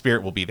get my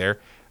spirit will be there.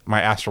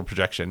 My astral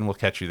projection will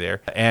catch you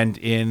there. And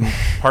in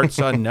Parts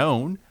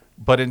Unknown.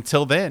 But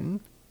until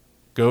then,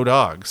 go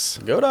Dogs.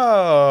 Go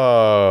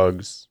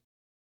Dogs.